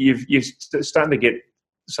 you're starting to get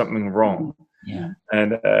something wrong. Yeah.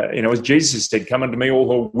 And, as Jesus said, come unto me all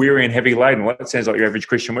who are weary and heavy laden. Well, that sounds like your average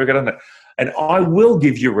Christian worker, doesn't it? And I will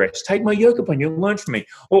give you rest. Take my yoke upon you and learn from me.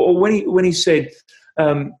 Or when he said,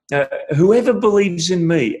 whoever believes in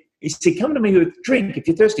me, he said, come to me with drink. If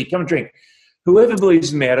you're thirsty, come and drink. Whoever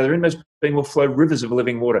believes in me, out of their inmost being will flow rivers of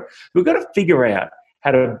living water. We've got to figure out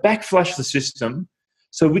how to backflush the system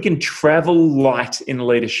so we can travel light in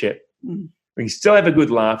leadership. We can still have a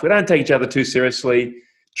good laugh. We don't take each other too seriously.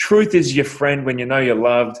 Truth is your friend when you know you're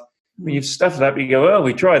loved. When you've stuffed it up, you go, oh,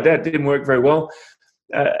 we tried that. Didn't work very well.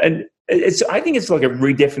 And I think it's like a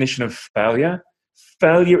redefinition of failure.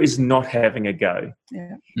 Failure is not having a go.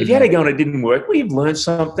 Yeah. If you had a go and it didn't work, well, you've learned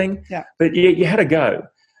something, but you had a go.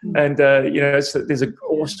 And, there's an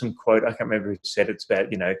awesome quote. I can't remember who said it. It's about,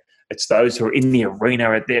 it's those who are in the arena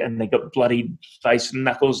out there and they've got bloody face and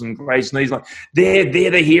knuckles and raised knees. Like they're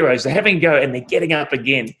the heroes. They're having a go and they're getting up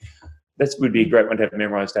again. That would be a great one to have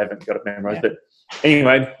memorized. I haven't got it memorized, but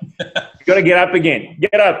anyway, you got to get up again.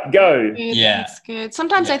 Get up, go. Yeah, that's good.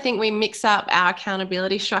 Sometimes I think we mix up our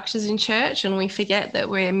accountability structures in church and we forget that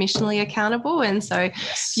we're missionally accountable. And so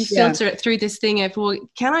you filter it through this thing of, well,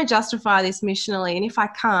 can I justify this missionally? And if I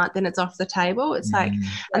can't, then it's off the table. It's like,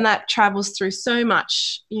 and that travels through so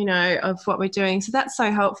much, of what we're doing. So that's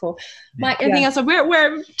so helpful. Mike, anything else?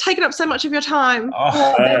 We're taking up so much of your time.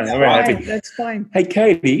 That's fine. Hey,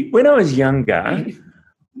 Katie, when I was younger,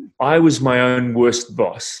 I was my own worst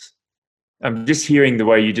boss. I'm just hearing the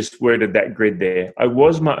way you just worded that grid there. I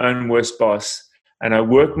was my own worst boss and I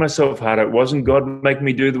worked myself hard. It wasn't God making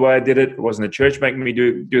me do the way I did it. It wasn't the church making me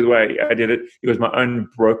do the way I did it. It was my own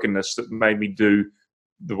brokenness that made me do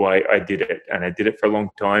the way I did it. And I did it for a long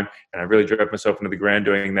time and I really drove myself into the ground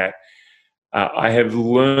doing that. I have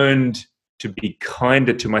learned to be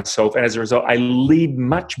kinder to myself. And as a result, I lead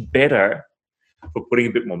much better for putting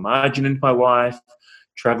a bit more margin into my life,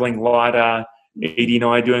 traveling lighter, Edie and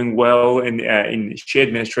I doing well in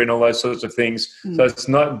shared ministry and all those sorts of things. So it's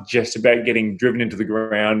not just about getting driven into the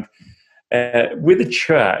ground. With a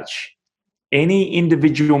church, any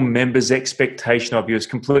individual member's expectation of you is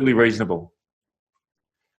completely reasonable.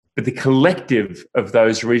 But the collective of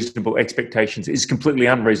those reasonable expectations is completely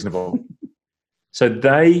unreasonable. So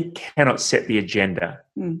they cannot set the agenda.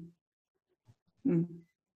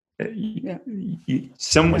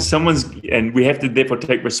 Someone's, and we have to therefore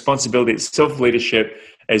take responsibility. It's self-leadership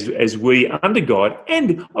as we, under God,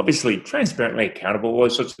 and obviously transparently accountable, all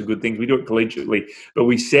those sorts of good things. We do it collegiately, but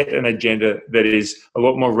we set an agenda that is a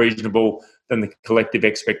lot more reasonable than the collective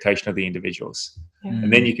expectation of the individuals. Yeah.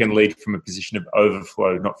 And then you can lead from a position of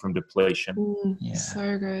overflow, not from depletion.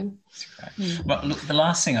 So good. That's great. Well, look, the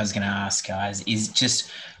last thing I was going to ask, guys, is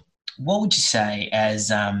just what would you say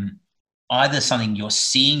as either something you're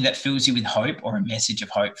seeing that fills you with hope or a message of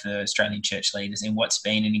hope for Australian church leaders in what's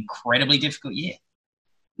been an incredibly difficult year?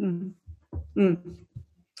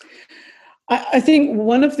 I think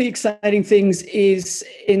one of the exciting things is,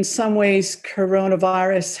 in some ways,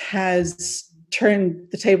 coronavirus has turned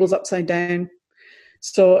the tables upside down.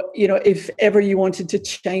 So, if ever you wanted to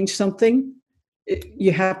change something,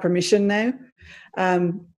 you have permission now.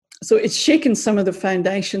 So it's shaken some of the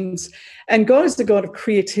foundations. And God is the God of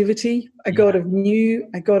creativity, a God of new,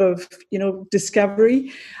 a God of,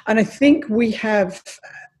 discovery. And I think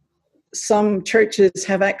some churches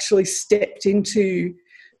have actually stepped into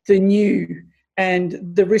the new and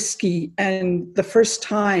the risky and the first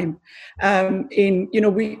time.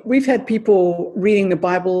 We've had people reading the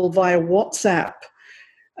Bible via WhatsApp,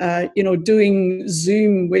 doing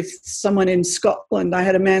Zoom with someone in Scotland. I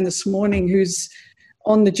had a man this morning who's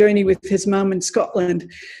on the journey with his mum in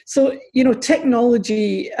Scotland. So,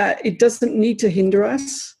 technology, it doesn't need to hinder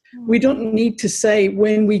us. We don't need to say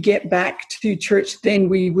when we get back to church, then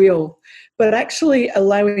we will. But actually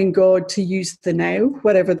allowing God to use the now,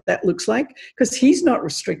 whatever that looks like, because he's not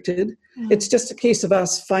restricted. It's just a case of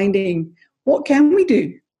us finding, what can we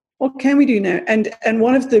do? What can we do now? And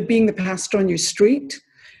one of being the pastor on your street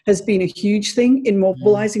has been a huge thing in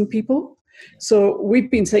mobilizing people. So we've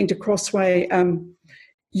been saying to Crossway,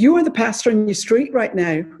 you are the pastor on your street right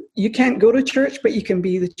now. You can't go to church, but you can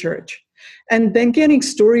be the church. And then getting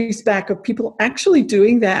stories back of people actually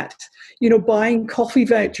doing that, buying coffee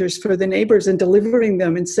vouchers for the neighbors and delivering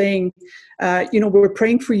them and saying, we're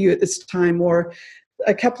praying for you at this time. Or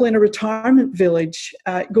a couple in a retirement village,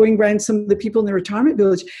 going around some of the people in the retirement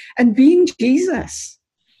village and being Jesus.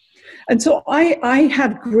 And so I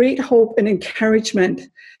have great hope and encouragement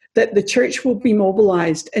that the church will be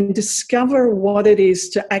mobilized and discover what it is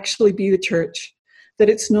to actually be the church, that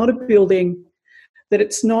it's not a building, that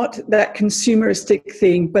it's not that consumeristic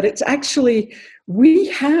thing, but it's actually, we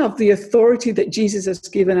have the authority that Jesus has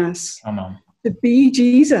given us to be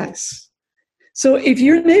Jesus. So if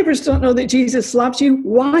your neighbors don't know that Jesus loves you,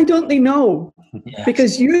 why don't they know? Yes.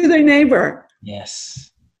 Because you're their neighbor. Yes.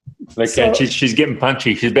 Okay, so, she's getting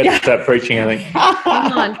punchy. She's about to start preaching, I think.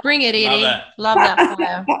 Come on, bring it, Edie. Love that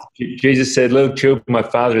fire. Jesus said, little children, my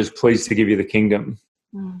Father is pleased to give you the kingdom.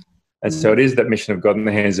 And so it is that mission of God in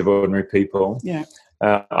the hands of ordinary people. Yeah.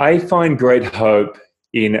 I find great hope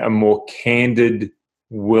in a more candid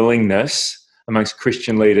willingness amongst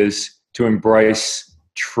Christian leaders to embrace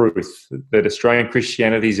truth, that Australian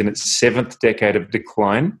Christianity is in its 7th decade of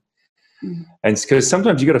decline. And it's because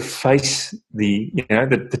sometimes you've got to face the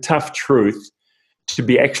tough truth to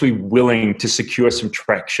be actually willing to secure some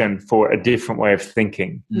traction for a different way of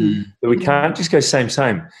thinking. That we can't just go same.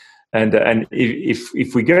 And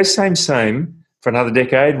if we go same for another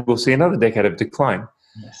decade, we'll see another decade of decline.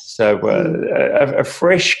 Yes. So a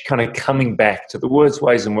fresh kind of coming back to the words,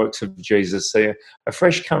 ways and works of Jesus, a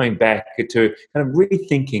fresh coming back to kind of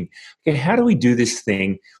rethinking, okay, how do we do this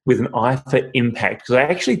thing with an eye for impact? Because I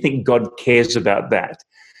actually think God cares about that.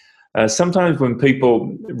 Sometimes when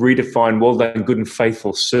people redefine well done, good and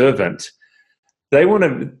faithful servant, they want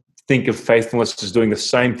to think of faithfulness as doing the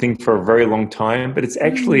same thing for a very long time, but it's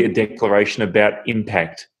actually a declaration about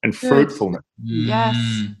impact and fruitfulness. Yes.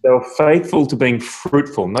 They were faithful to being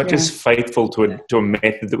fruitful, not just faithful to a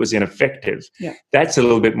method that was ineffective. Yeah. That's a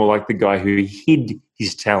little bit more like the guy who hid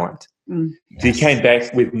his talent. He came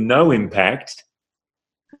back with no impact.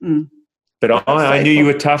 But I knew you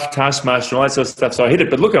were tough, taskmaster, and all that sort of stuff, so I hid it.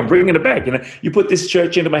 But look, I'm bringing it back. You put this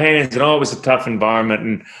church into my hands, and it was a tough environment,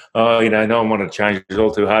 and no one wanted to change. It was all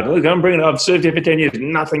too hard. Look, I'm bringing it. I've served here for 10 years.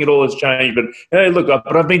 Nothing at all has changed. But hey, look,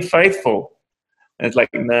 I've been faithful. And it's like,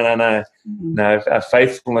 no. Our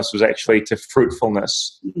faithfulness was actually to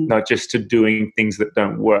fruitfulness, not just to doing things that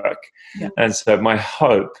don't work. Yeah. And so my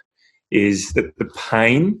hope is that the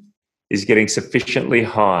pain is getting sufficiently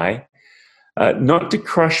high, not to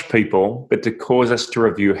crush people, but to cause us to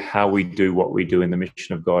review how we do what we do in the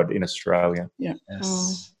mission of God in Australia. Yeah.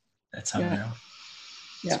 Yes. That's unreal.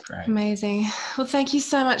 Yeah. That's great. Amazing. Well, thank you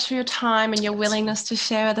so much for your time and your willingness to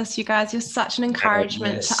share with us, you guys. You're such an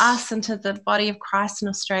encouragement to us and to the body of Christ in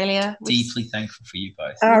Australia. Deeply thankful for you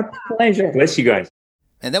both. Our pleasure. Bless you guys.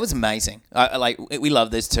 And that was amazing. We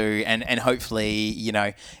love those two, and hopefully,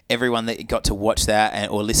 everyone that got to watch that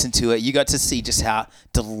or listen to it, you got to see just how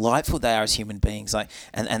delightful they are as human beings.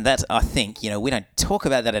 And that's, I think, we don't talk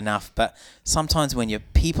about that enough, but sometimes when you're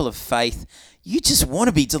people of faith, you just want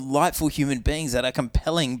to be delightful human beings that are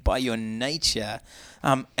compelling by your nature.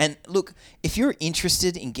 And look, if you're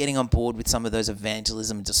interested in getting on board with some of those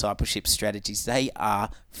evangelism and discipleship strategies, they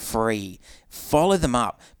are free. Follow them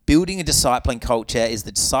up. Building a discipling culture is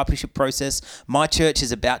the discipleship process. My church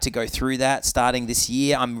is about to go through that starting this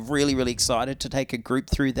year. I'm really, really excited to take a group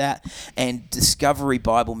through that. And Discovery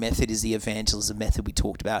Bible Method is the evangelism method we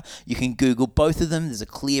talked about. You can Google both of them. There's a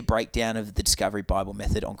clear breakdown of the Discovery Bible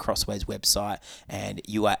Method on Crossway's website, and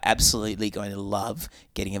you are absolutely going to love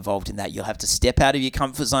getting involved in that. You'll have to step out of your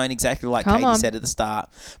comfort zone, exactly like Katie said at the start.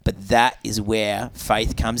 But that is where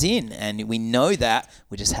faith comes in, and we know that.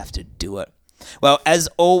 We just have to do it. Well, as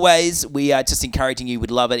always, we are just encouraging you.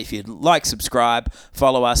 We'd love it if you'd like, subscribe,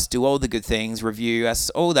 follow us, do all the good things, review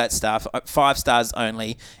us, all that stuff. 5 stars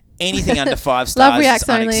only. Anything under 5 stars is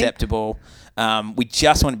unacceptable. We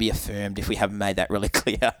just want to be affirmed if we haven't made that really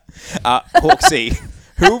clear. Hawksy,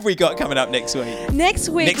 who have we got coming up next week? Next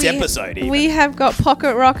episode, even. We have got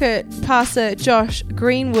Pocket Rocket Pastor Josh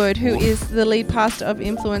Greenwood, who is the lead pastor of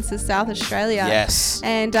Influencers South Australia. Yes.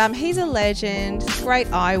 And he's a legend, great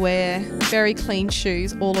eyewear, very clean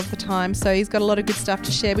shoes all of the time. So he's got a lot of good stuff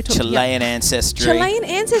to share. We talked Chilean ancestry. Chilean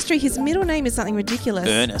ancestry. His middle name is something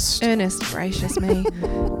ridiculous. Ernest, gracious me.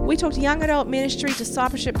 We talked young adult ministry,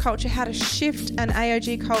 discipleship culture, how to shift an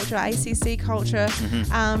AOG culture, ACC culture,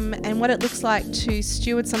 and what it looks like to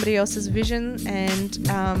steward somebody else's vision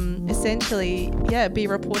and essentially, be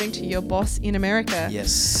reporting to your boss in America.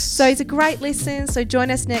 Yes. So it's a great listen. So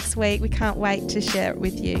join us next week. We can't wait to share it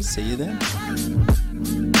with you. See you then.